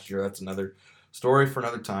game last year. That's another story for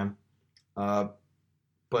another time. But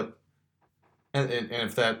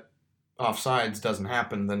if that offsides doesn't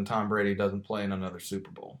happen, then Tom Brady doesn't play in another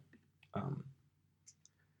Super Bowl.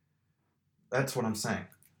 That's what I'm saying.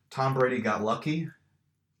 Tom Brady got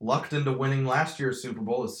lucked into winning last year's Super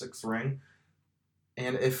Bowl, his 6th ring.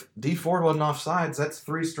 And if Dee Ford wasn't offsides, that's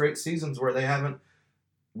 3 straight seasons where they haven't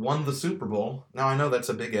won the Super Bowl. Now, I know that's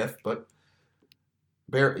a big if, but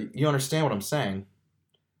you understand what I'm saying.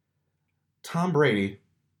 Tom Brady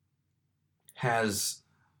has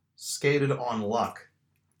skated on luck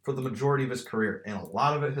for the majority of his career, and a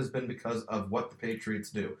lot of it has been because of what the Patriots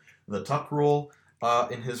do. The Tuck rule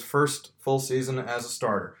in his first full season as a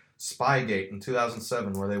starter. Spygate in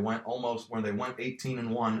 2007, where they went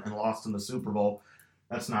 18-1 and lost in the Super Bowl.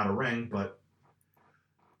 That's not a ring, but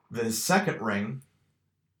the second ring,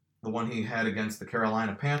 the one he had against the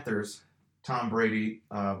Carolina Panthers, Tom Brady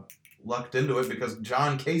lucked into it because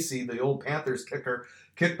John Casey, the old Panthers kicker,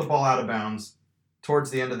 kicked the ball out of bounds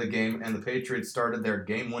towards the end of the game, and the Patriots started their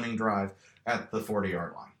game-winning drive at the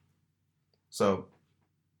 40-yard line. So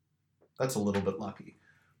that's a little bit lucky.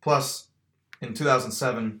 Plus, in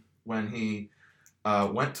 2007, when he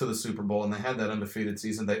went to the Super Bowl and they had that undefeated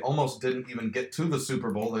season, they almost didn't even get to the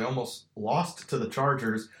Super Bowl. They almost lost to the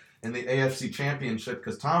Chargers in the AFC Championship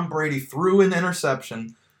because Tom Brady threw an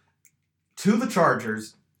interception to the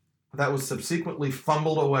Chargers that was subsequently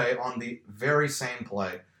fumbled away on the very same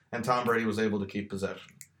play, and Tom Brady was able to keep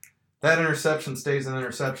possession. That interception stays an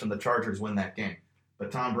interception. The Chargers win that game.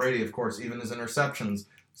 But Tom Brady, of course, even his interceptions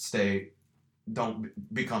don't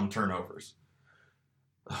become turnovers.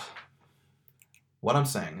 What I'm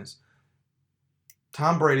saying is,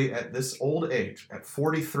 Tom Brady at this old age, at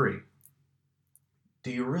 43,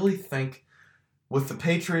 do you really think, with the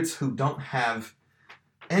Patriots who don't have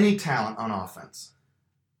any talent on offense,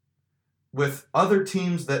 with other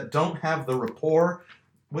teams that don't have the rapport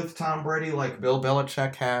with Tom Brady like Bill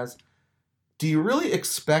Belichick has, do you really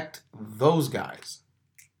expect those guys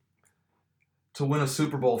to win a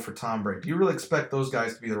Super Bowl for Tom Brady? Do you really expect those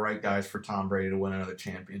guys to be the right guys for Tom Brady to win another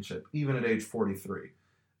championship, even at age 43?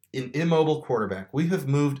 An immobile quarterback. We have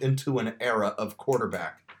moved into an era of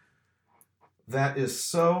quarterback that is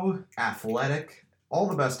so athletic. All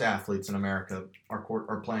the best athletes in America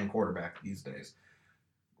are playing quarterback these days.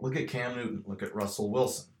 Look at Cam Newton. Look at Russell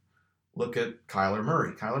Wilson. Look at Kyler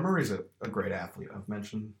Murray. Kyler Murray's a great athlete. I've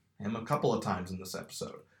mentioned him a couple of times in this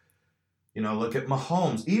episode. Look at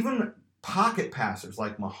Mahomes. Even pocket passers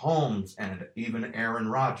like Mahomes and even Aaron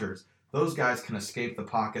Rodgers, those guys can escape the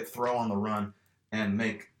pocket, throw on the run, and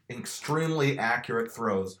make extremely accurate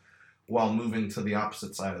throws while moving to the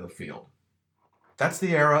opposite side of the field. That's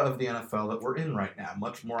the era of the NFL that we're in right now.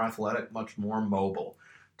 Much more athletic, much more mobile.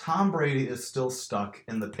 Tom Brady is still stuck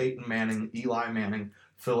in the Peyton Manning, Eli Manning,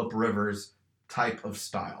 Phillip Rivers type of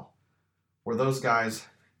style, where those guys,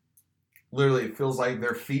 literally, it feels like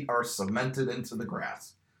their feet are cemented into the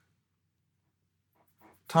grass.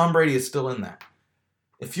 Tom Brady is still in that.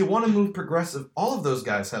 If you want to move progressive, all of those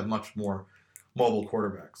guys have much more mobile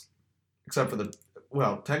quarterbacks. Except for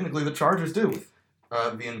technically the Chargers do with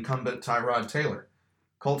the incumbent Tyrod Taylor.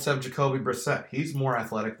 Colts have Jacoby Brissett. He's more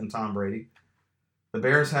athletic than Tom Brady. The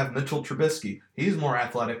Bears have Mitchell Trubisky. He's more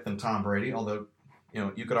athletic than Tom Brady, although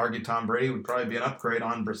you could argue Tom Brady would probably be an upgrade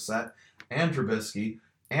on Brissett and Trubisky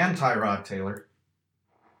and Tyrod Taylor.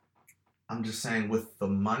 I'm just saying, with the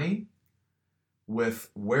money, with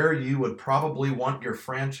where you would probably want your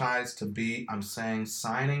franchise to be, I'm saying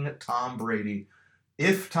signing Tom Brady.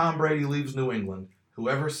 If Tom Brady leaves New England,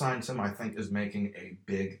 whoever signs him, I think, is making a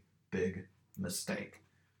big, big mistake.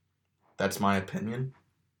 That's my opinion.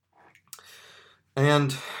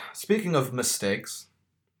 And speaking of mistakes,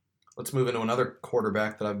 let's move into another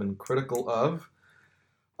quarterback that I've been critical of.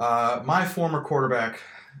 My former quarterback,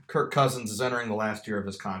 Kirk Cousins, is entering the last year of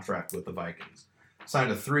his contract with the Vikings.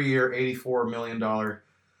 Signed a 3-year, $84 million,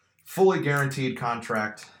 fully guaranteed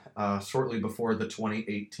contract shortly before the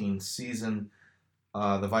 2018 season.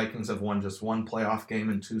 The Vikings have won just one playoff game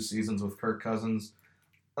in 2 seasons with Kirk Cousins.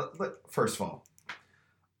 First of all,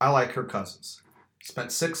 I like Kirk Cousins.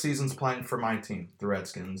 Spent 6 seasons playing for my team, the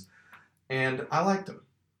Redskins, and I liked him.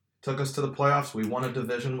 Took us to the playoffs. We won a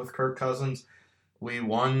division with Kirk Cousins. We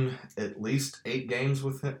won at least 8 games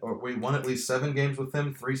with him, or we won at least 7 games with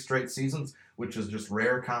him, 3 straight seasons, which is just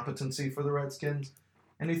rare competency for the Redskins.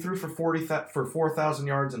 And he threw for 4,000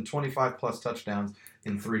 yards and 25-plus touchdowns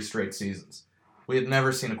in 3 straight seasons. We had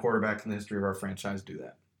never seen a quarterback in the history of our franchise do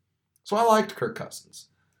that. So I liked Kirk Cousins.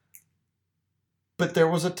 But there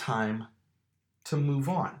was a time to move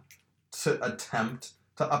on, to attempt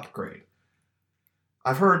to upgrade.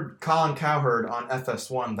 I've heard Colin Cowherd on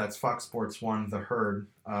FS1, that's Fox Sports 1, The Herd,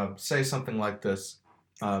 say something like this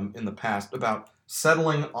in the past about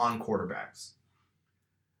settling on quarterbacks.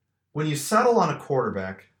 When you settle on a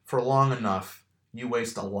quarterback for long enough, you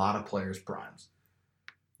waste a lot of players' primes.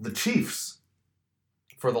 The Chiefs,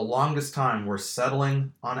 for the longest time, were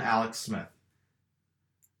settling on Alex Smith.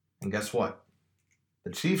 And guess what?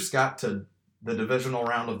 The Chiefs got to the divisional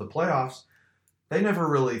round of the playoffs. They never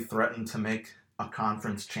really threatened to make a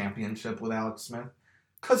conference championship with Alex Smith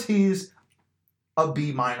because he's a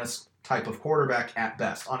B- type of quarterback at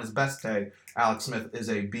best. On his best day, Alex Smith is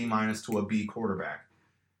a B- to a B quarterback.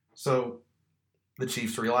 So the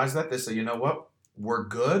Chiefs realize that. They say, you know what? We're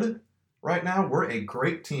good right now. We're a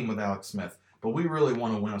great team with Alex Smith, but we really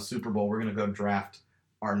want to win a Super Bowl. We're going to go draft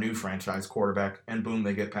our new franchise quarterback, and boom,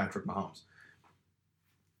 they get Patrick Mahomes.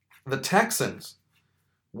 The Texans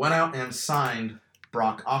went out and signed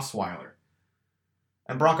Brock Osweiler.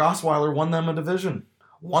 And Brock Osweiler won them a division,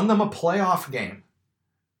 won them a playoff game,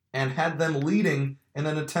 and had them leading in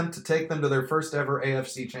an attempt to take them to their first ever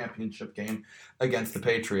AFC championship game against the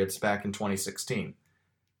Patriots back in 2016.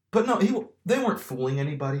 But no, they weren't fooling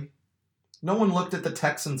anybody. No one looked at the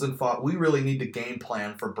Texans and thought, we really need to game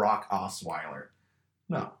plan for Brock Osweiler.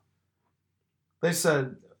 No.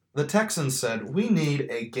 The Texans said, we need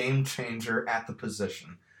a game changer at the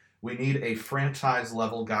position. We need a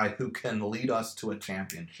franchise-level guy who can lead us to a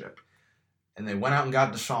championship. And they went out and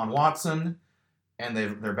got Deshaun Watson, and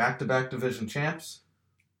they're back-to-back division champs.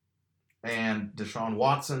 And Deshaun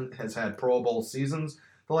Watson has had Pro Bowl seasons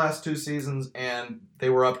the last 2 seasons, and they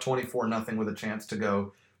were up 24-0 with a chance to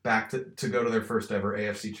go back to go to their first ever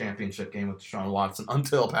AFC championship game with Deshaun Watson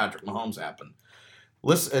until Patrick Mahomes happened.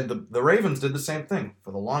 Listen, the Ravens did the same thing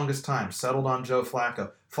for the longest time, settled on Joe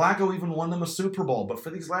Flacco. Flacco even won them a Super Bowl, but for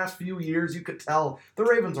these last few years, you could tell the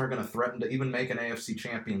Ravens aren't going to threaten to even make an AFC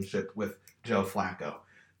championship with Joe Flacco.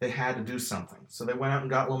 They had to do something. So they went out and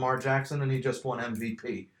got Lamar Jackson, and he just won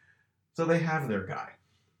MVP. So they have their guy.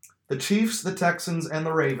 The Chiefs, the Texans, and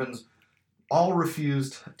the Ravens all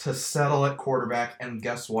refused to settle at quarterback, and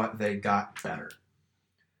guess what? They got better.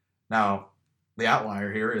 Now, the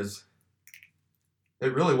outlier here is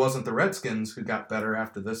it really wasn't the Redskins who got better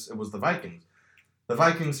after this. It was the Vikings. The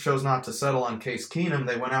Vikings chose not to settle on Case Keenum.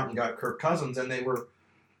 They went out and got Kirk Cousins, and they were,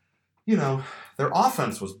 their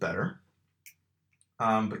offense was better.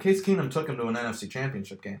 But Case Keenum took them to an NFC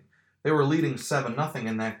championship game. They were leading 7-0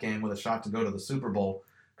 in that game with a shot to go to the Super Bowl.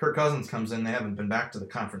 Kirk Cousins comes in. They haven't been back to the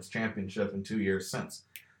conference championship in 2 years since.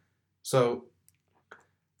 So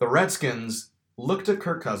the Redskins looked at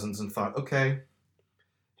Kirk Cousins and thought, okay,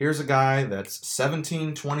 here's a guy that's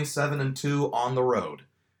 17, 27-2 on the road.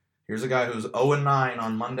 Here's a guy who's 0-9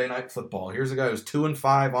 on Monday Night Football. Here's a guy who's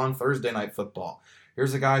 2-5 on Thursday Night Football.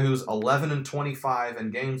 Here's a guy who's 11-25 in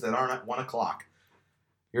games that aren't at 1 o'clock.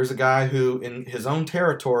 Here's a guy who, in his own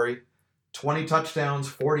territory, 20 touchdowns,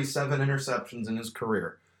 47 interceptions in his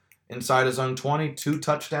career. Inside his own 20, 2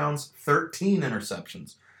 touchdowns, 13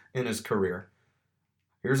 interceptions in his career.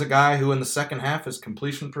 Here's a guy who in the second half, his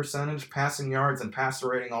completion percentage, passing yards, and passer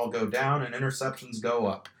rating all go down and interceptions go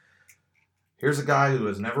up. Here's a guy who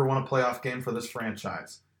has never won a playoff game for this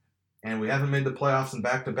franchise. And we haven't made the playoffs in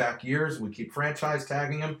back-to-back years. We keep franchise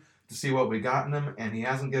tagging him to see what we got in him, and he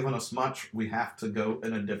hasn't given us much. We have to go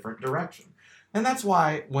in a different direction. And that's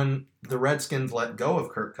why when the Redskins let go of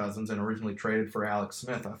Kirk Cousins and originally traded for Alex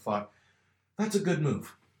Smith, I thought, that's a good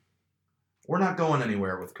move. We're not going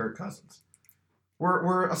anywhere with Kirk Cousins.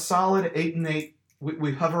 We're a solid 8-8.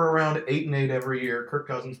 We hover around 8-8 every year. Kirk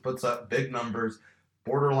Cousins puts up big numbers,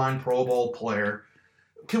 borderline Pro Bowl player.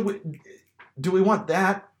 Do we want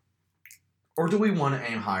that, or do we want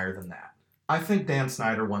to aim higher than that? I think Dan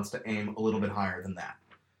Snyder wants to aim a little bit higher than that.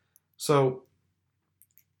 So,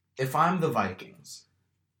 if I'm the Vikings,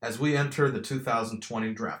 as we enter the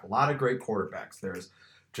 2020 draft, a lot of great quarterbacks. There's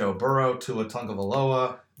Joe Burrow, Tua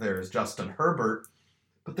Tagovailoa, there's Justin Herbert,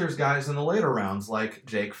 but there's guys in the later rounds like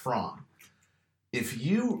Jake Fromm. If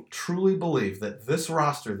you truly believe that this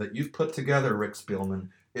roster that you've put together, Rick Spielman,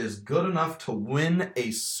 is good enough to win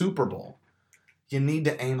a Super Bowl, you need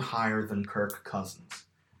to aim higher than Kirk Cousins.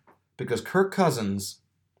 Because Kirk Cousins,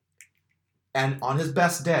 and on his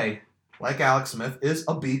best day, like Alex Smith, is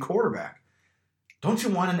a B quarterback. Don't you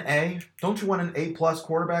want an A? Don't you want an A-plus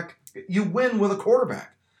quarterback? You win with a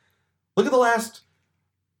quarterback. Look at the last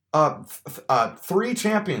 3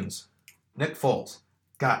 champions. Nick Foles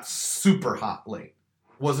got super hot late.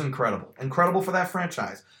 Was incredible. Incredible for that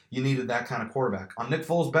franchise. You needed that kind of quarterback. On Nick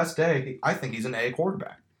Foles' best day, I think he's an A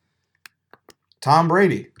quarterback. Tom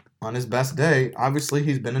Brady, on his best day, obviously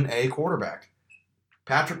he's been an A quarterback.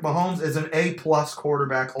 Patrick Mahomes is an A-plus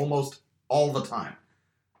quarterback almost all the time.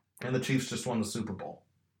 And the Chiefs just won the Super Bowl.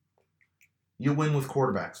 You win with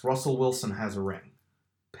quarterbacks. Russell Wilson has a ring.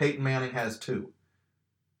 Peyton Manning has 2.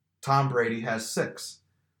 Tom Brady has 6.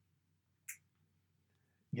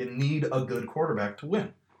 You need a good quarterback to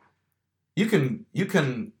win. You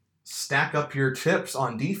can stack up your chips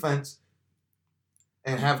on defense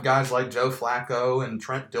and have guys like Joe Flacco and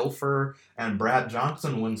Trent Dilfer and Brad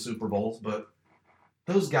Johnson win Super Bowls, but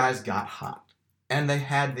those guys got hot, and they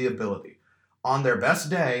had the ability. On their best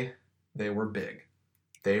day, they were big.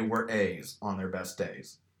 They were A's on their best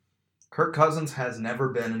days. Kirk Cousins has never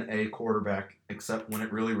been an A quarterback except when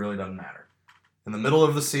it really, really doesn't matter. In the middle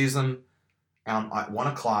of the season, at 1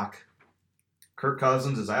 o'clock, Kirk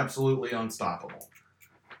Cousins is absolutely unstoppable.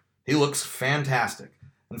 He looks fantastic.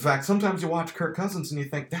 In fact, sometimes you watch Kirk Cousins and you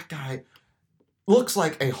think, that guy looks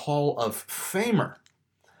like a Hall of Famer.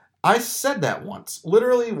 I said that once.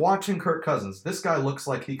 Literally watching Kirk Cousins, this guy looks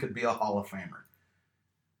like he could be a Hall of Famer.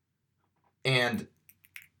 And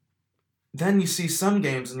then you see some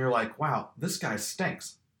games and you're like, wow, this guy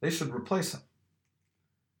stinks. They should replace him.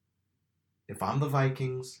 If I'm the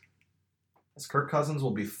Vikings, as Kirk Cousins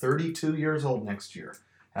will be 32 years old next year,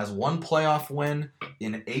 has 1 playoff win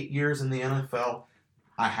in 8 years in the NFL,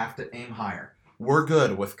 I have to aim higher. We're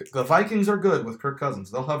good with the Vikings are good with Kirk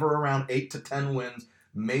Cousins. They'll hover around 8 to 10 wins,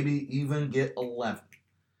 maybe even get 11.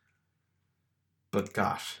 But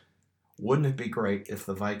gosh, wouldn't it be great if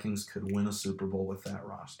the Vikings could win a Super Bowl with that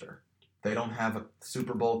roster? They don't have a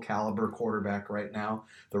Super Bowl caliber quarterback right now.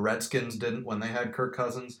 The Redskins didn't when they had Kirk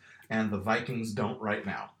Cousins, and the Vikings don't right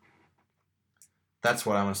now. That's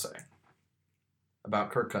what I'm going to say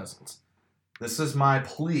about Kirk Cousins. This is my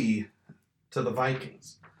plea to the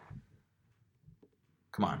Vikings.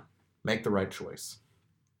 Come on, make the right choice.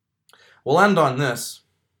 We'll end on this.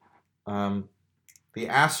 The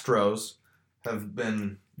Astros have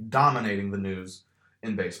been dominating the news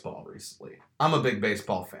in baseball recently. I'm a big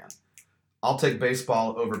baseball fan. I'll take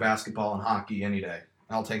baseball over basketball and hockey any day.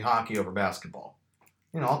 I'll take hockey over basketball.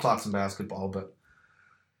 I'll talk some basketball, but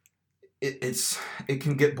it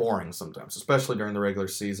can get boring sometimes, especially during the regular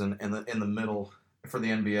season and in the middle for the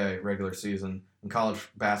NBA regular season. In college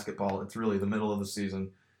basketball, it's really the middle of the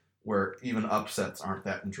season where even upsets aren't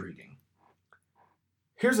that intriguing.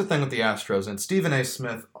 Here's the thing with the Astros, and Stephen A.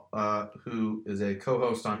 Smith, who is a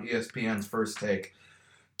co-host on ESPN's First Take,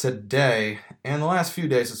 today, and the last few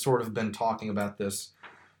days, has sort of been talking about this,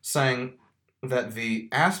 saying that the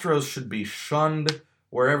Astros should be shunned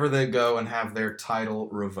wherever they go and have their title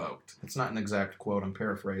revoked. It's not an exact quote, I'm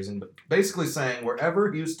paraphrasing, but basically saying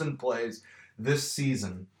wherever Houston plays this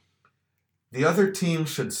season, the other team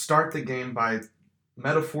should start the game by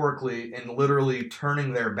metaphorically and literally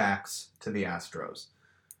turning their backs to the Astros,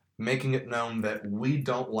 making it known that we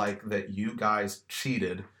don't like that you guys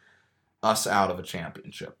cheated us out of a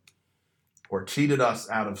championship or cheated us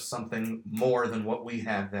out of something more than what we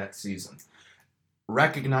had that season.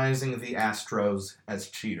 Recognizing the Astros as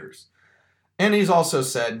cheaters. And he's also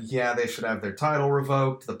said, yeah, they should have their title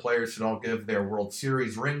revoked. The players should all give their World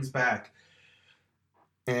Series rings back.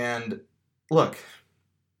 And look,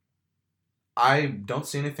 I don't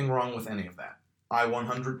see anything wrong with any of that. I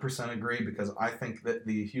 100% agree because I think that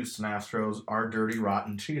the Houston Astros are dirty,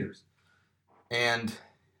 rotten cheaters. And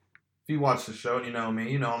if you watch the show and you know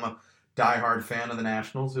me, you know I'm a diehard fan of the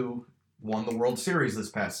Nationals who won the World Series this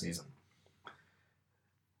past season.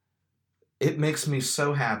 It makes me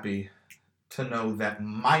so happy to know that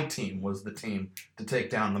my team was the team to take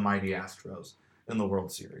down the mighty Astros in the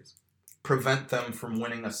World Series. Prevent them from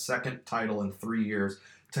winning a second title in 3 years.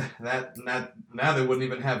 Now they wouldn't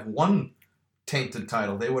even have one tainted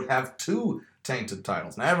title. They would have 2 tainted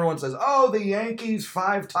titles. Now everyone says, oh, the Yankees'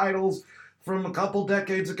 5 titles from a couple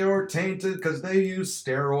decades ago are tainted because they use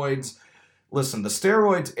steroids. Listen, the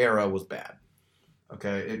steroids era was bad.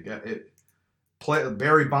 Okay,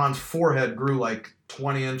 Barry Bonds' forehead grew like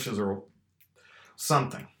 20 inches or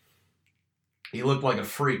something. He looked like a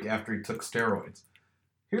freak after he took steroids.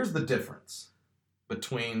 Here's the difference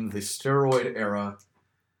between the steroid era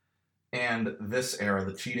and this era,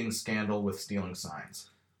 the cheating scandal with stealing signs.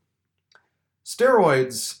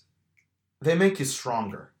 Steroids, they make you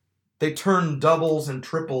stronger. They turn doubles and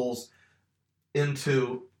triples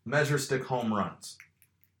into measure stick home runs.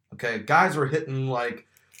 Okay, guys were hitting like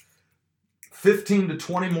 15 to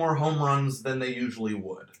 20 more home runs than they usually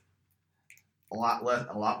would. A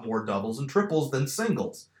lot more doubles and triples than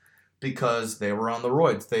singles because they were on the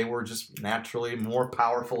roids. They were just naturally more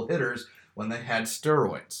powerful hitters when they had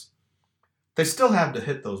steroids. They still had to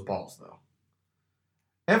hit those balls, though.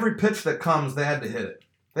 Every pitch that comes, they had to hit it.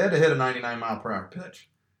 They had to hit a 99-mile-per-hour pitch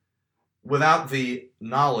without the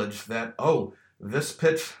knowledge that, oh, this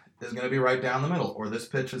pitch is going to be right down the middle, or this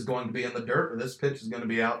pitch is going to be in the dirt, or this pitch is going to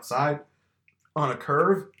be outside on a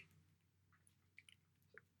curve.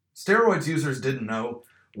 Steroids users didn't know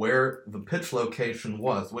where the pitch location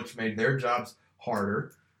was, which made their jobs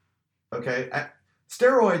harder. Okay,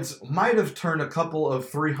 steroids might have turned a couple of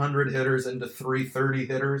 300 hitters into 330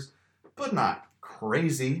 hitters, but not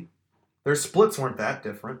crazy. Their splits weren't that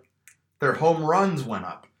different. Their home runs went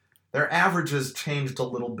up. Their averages changed a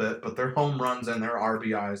little bit, but their home runs and their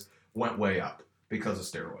RBIs went way up because of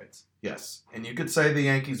steroids. Yes, and you could say the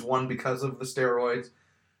Yankees won because of the steroids.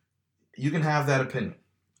 You can have that opinion.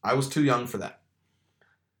 I was too young for that.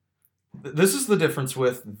 This is the difference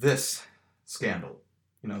with this scandal.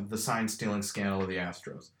 The sign-stealing scandal of the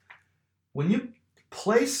Astros. When you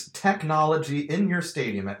place technology in your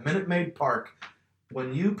stadium at Minute Maid Park,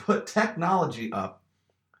 when you put technology up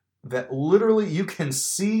that literally you can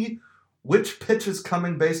see which pitch is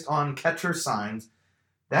coming based on catcher signs,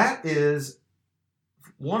 that is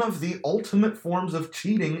one of the ultimate forms of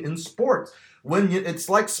cheating in sports. It's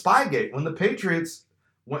like Spygate. When the Patriots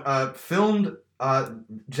filmed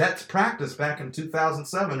Jets practice back in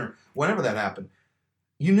 2007 or whenever that happened,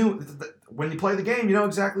 you knew when you play the game, you know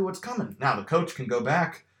exactly what's coming. Now, the coach can go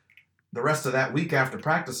back the rest of that week after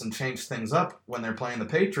practice and change things up when they're playing the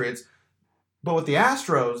Patriots. But with the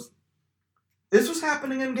Astros, this was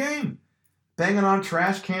happening in game. Banging on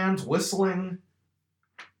trash cans, whistling.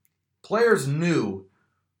 Players knew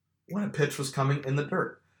when a pitch was coming in the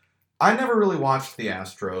dirt. I never really watched the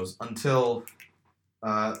Astros until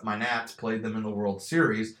my Nats played them in the World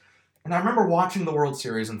Series. And I remember watching the World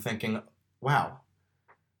Series and thinking, wow,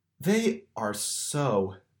 they are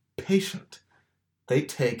so patient. They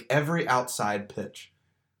take every outside pitch.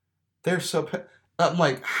 They're so I'm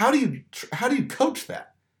like, how do you coach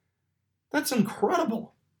that? That's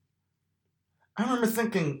incredible. I remember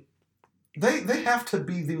thinking they have to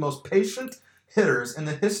be the most patient hitters in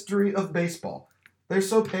the history of baseball. They're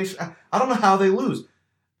so patient. I don't know how they lose.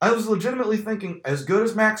 I was legitimately thinking, as good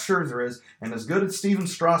as Max Scherzer is, and as good as Steven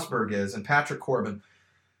Strasburg is, and Patrick Corbin,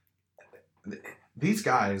 these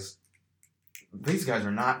guys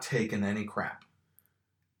are not taking any crap.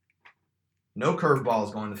 No curveball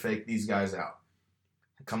is going to fake these guys out.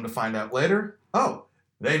 Come to find out later, oh,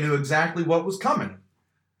 they knew exactly what was coming.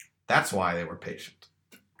 That's why they were patient.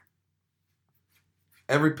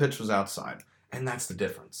 Every pitch was outside, and that's the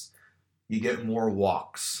difference. You get more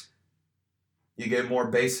walks. You get more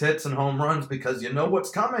base hits and home runs because you know what's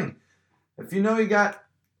coming. If you know you got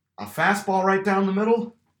a fastball right down the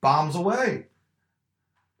middle, bombs away.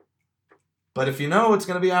 But if you know it's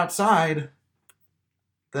going to be outside,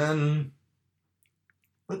 then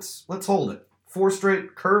let's hold it. 4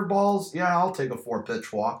 straight curveballs, yeah, I'll take a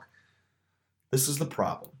 4-pitch walk. This is the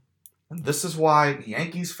problem. And this is why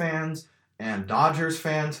Yankees fans and Dodgers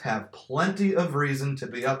fans have plenty of reason to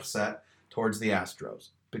be upset towards the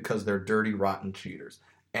Astros because they're dirty, rotten cheaters.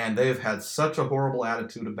 And they've had such a horrible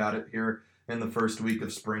attitude about it here in the first week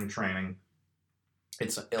of spring training.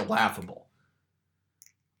 It's laughable.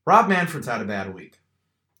 Rob Manfred's had a bad week.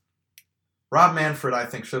 Rob Manfred, I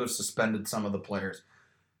think, should have suspended some of the players.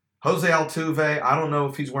 Jose Altuve, I don't know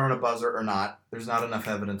if he's wearing a buzzer or not. There's not enough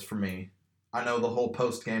evidence for me. I know the whole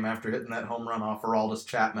post game after hitting that home run off Aroldis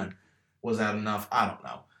Chapman. Was that enough? I don't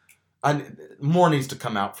know. More needs to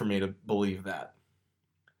come out for me to believe that.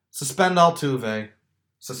 Suspend Altuve.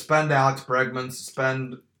 Suspend Alex Bregman.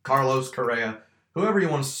 Suspend Carlos Correa. Whoever you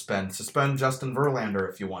want to suspend. Suspend Justin Verlander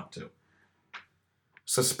if you want to.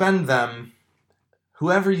 Suspend them.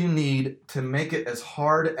 Whoever you need to make it as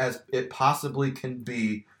hard as it possibly can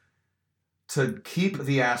be to keep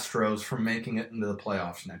the Astros from making it into the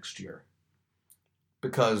playoffs next year.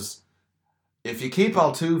 Because if you keep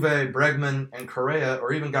Altuve, Bregman, and Correa,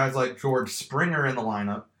 or even guys like George Springer in the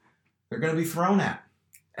lineup, they're going to be thrown at.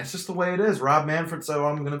 That's just the way it is. Rob Manfred said,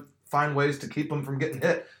 I'm going to find ways to keep them from getting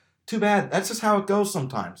hit. Too bad. That's just how it goes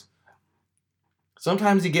sometimes.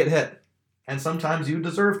 Sometimes you get hit, and sometimes you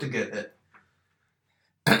deserve to get hit.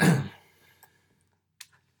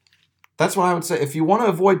 That's what I would say. If you want to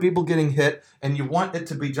avoid people getting hit and you want it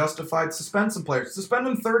to be justified, suspend some players. Suspend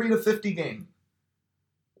them 30 to 50 games.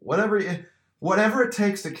 Whatever it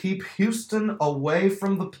takes to keep Houston away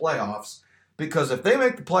from the playoffs, because if they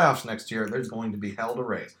make the playoffs next year, there's going to be hell to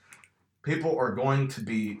raise. People are going to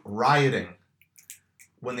be rioting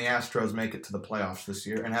when the Astros make it to the playoffs this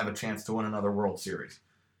year and have a chance to win another World Series.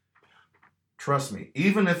 Trust me,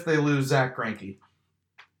 even if they lose Zach Greinke,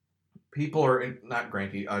 people are not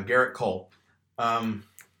Greinke, Garrett Cole.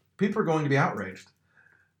 People are going to be outraged.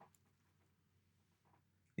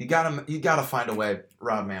 You gotta find a way,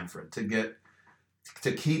 Rob Manfred, to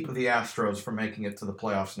keep the Astros from making it to the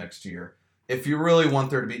playoffs next year. If you really want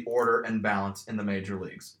there to be order and balance in the major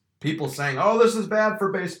leagues, people saying, "Oh, this is bad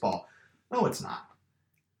for baseball." No, it's not.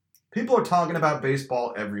 People are talking about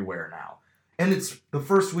baseball everywhere now, and it's the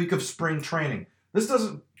first week of spring training. This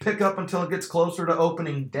doesn't pick up until it gets closer to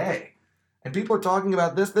opening day. And people are talking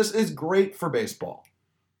about this. This is great for baseball.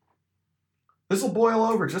 This will boil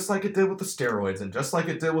over just like it did with the steroids and just like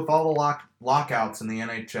it did with all the lockouts in the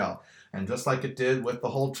NHL and just like it did with the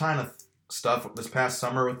whole China stuff this past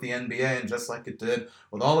summer with the NBA and just like it did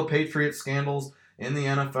with all the Patriot scandals in the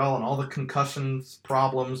NFL and all the concussions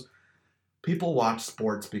problems. People watch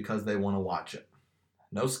sports because they want to watch it.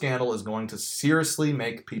 No scandal is going to seriously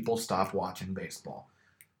make people stop watching baseball.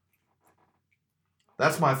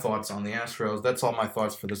 That's my thoughts on the Astros. That's all my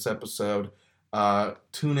thoughts for this episode.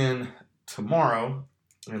 Tune in tomorrow,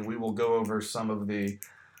 and we will go over some of the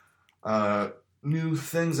new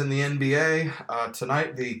things in the NBA.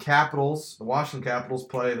 Tonight, the Washington Capitals,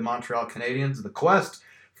 play the Montreal Canadiens. The quest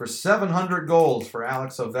for 700 goals for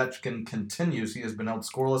Alex Ovechkin continues. He has been held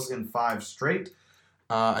scoreless in 5 straight.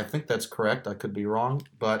 I think that's correct. I could be wrong.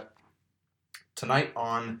 But tonight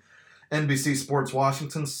on NBC Sports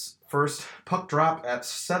Washington's first puck drop at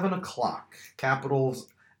 7 o'clock. Capitals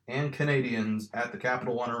and Canadiens at the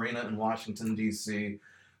Capital One Arena in Washington, D.C.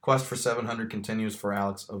 Quest for 700 continues for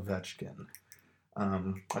Alex Ovechkin.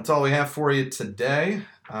 That's all we have for you today.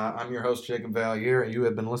 I'm your host, Jacob Valier, and you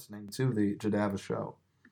have been listening to The Jadava Show.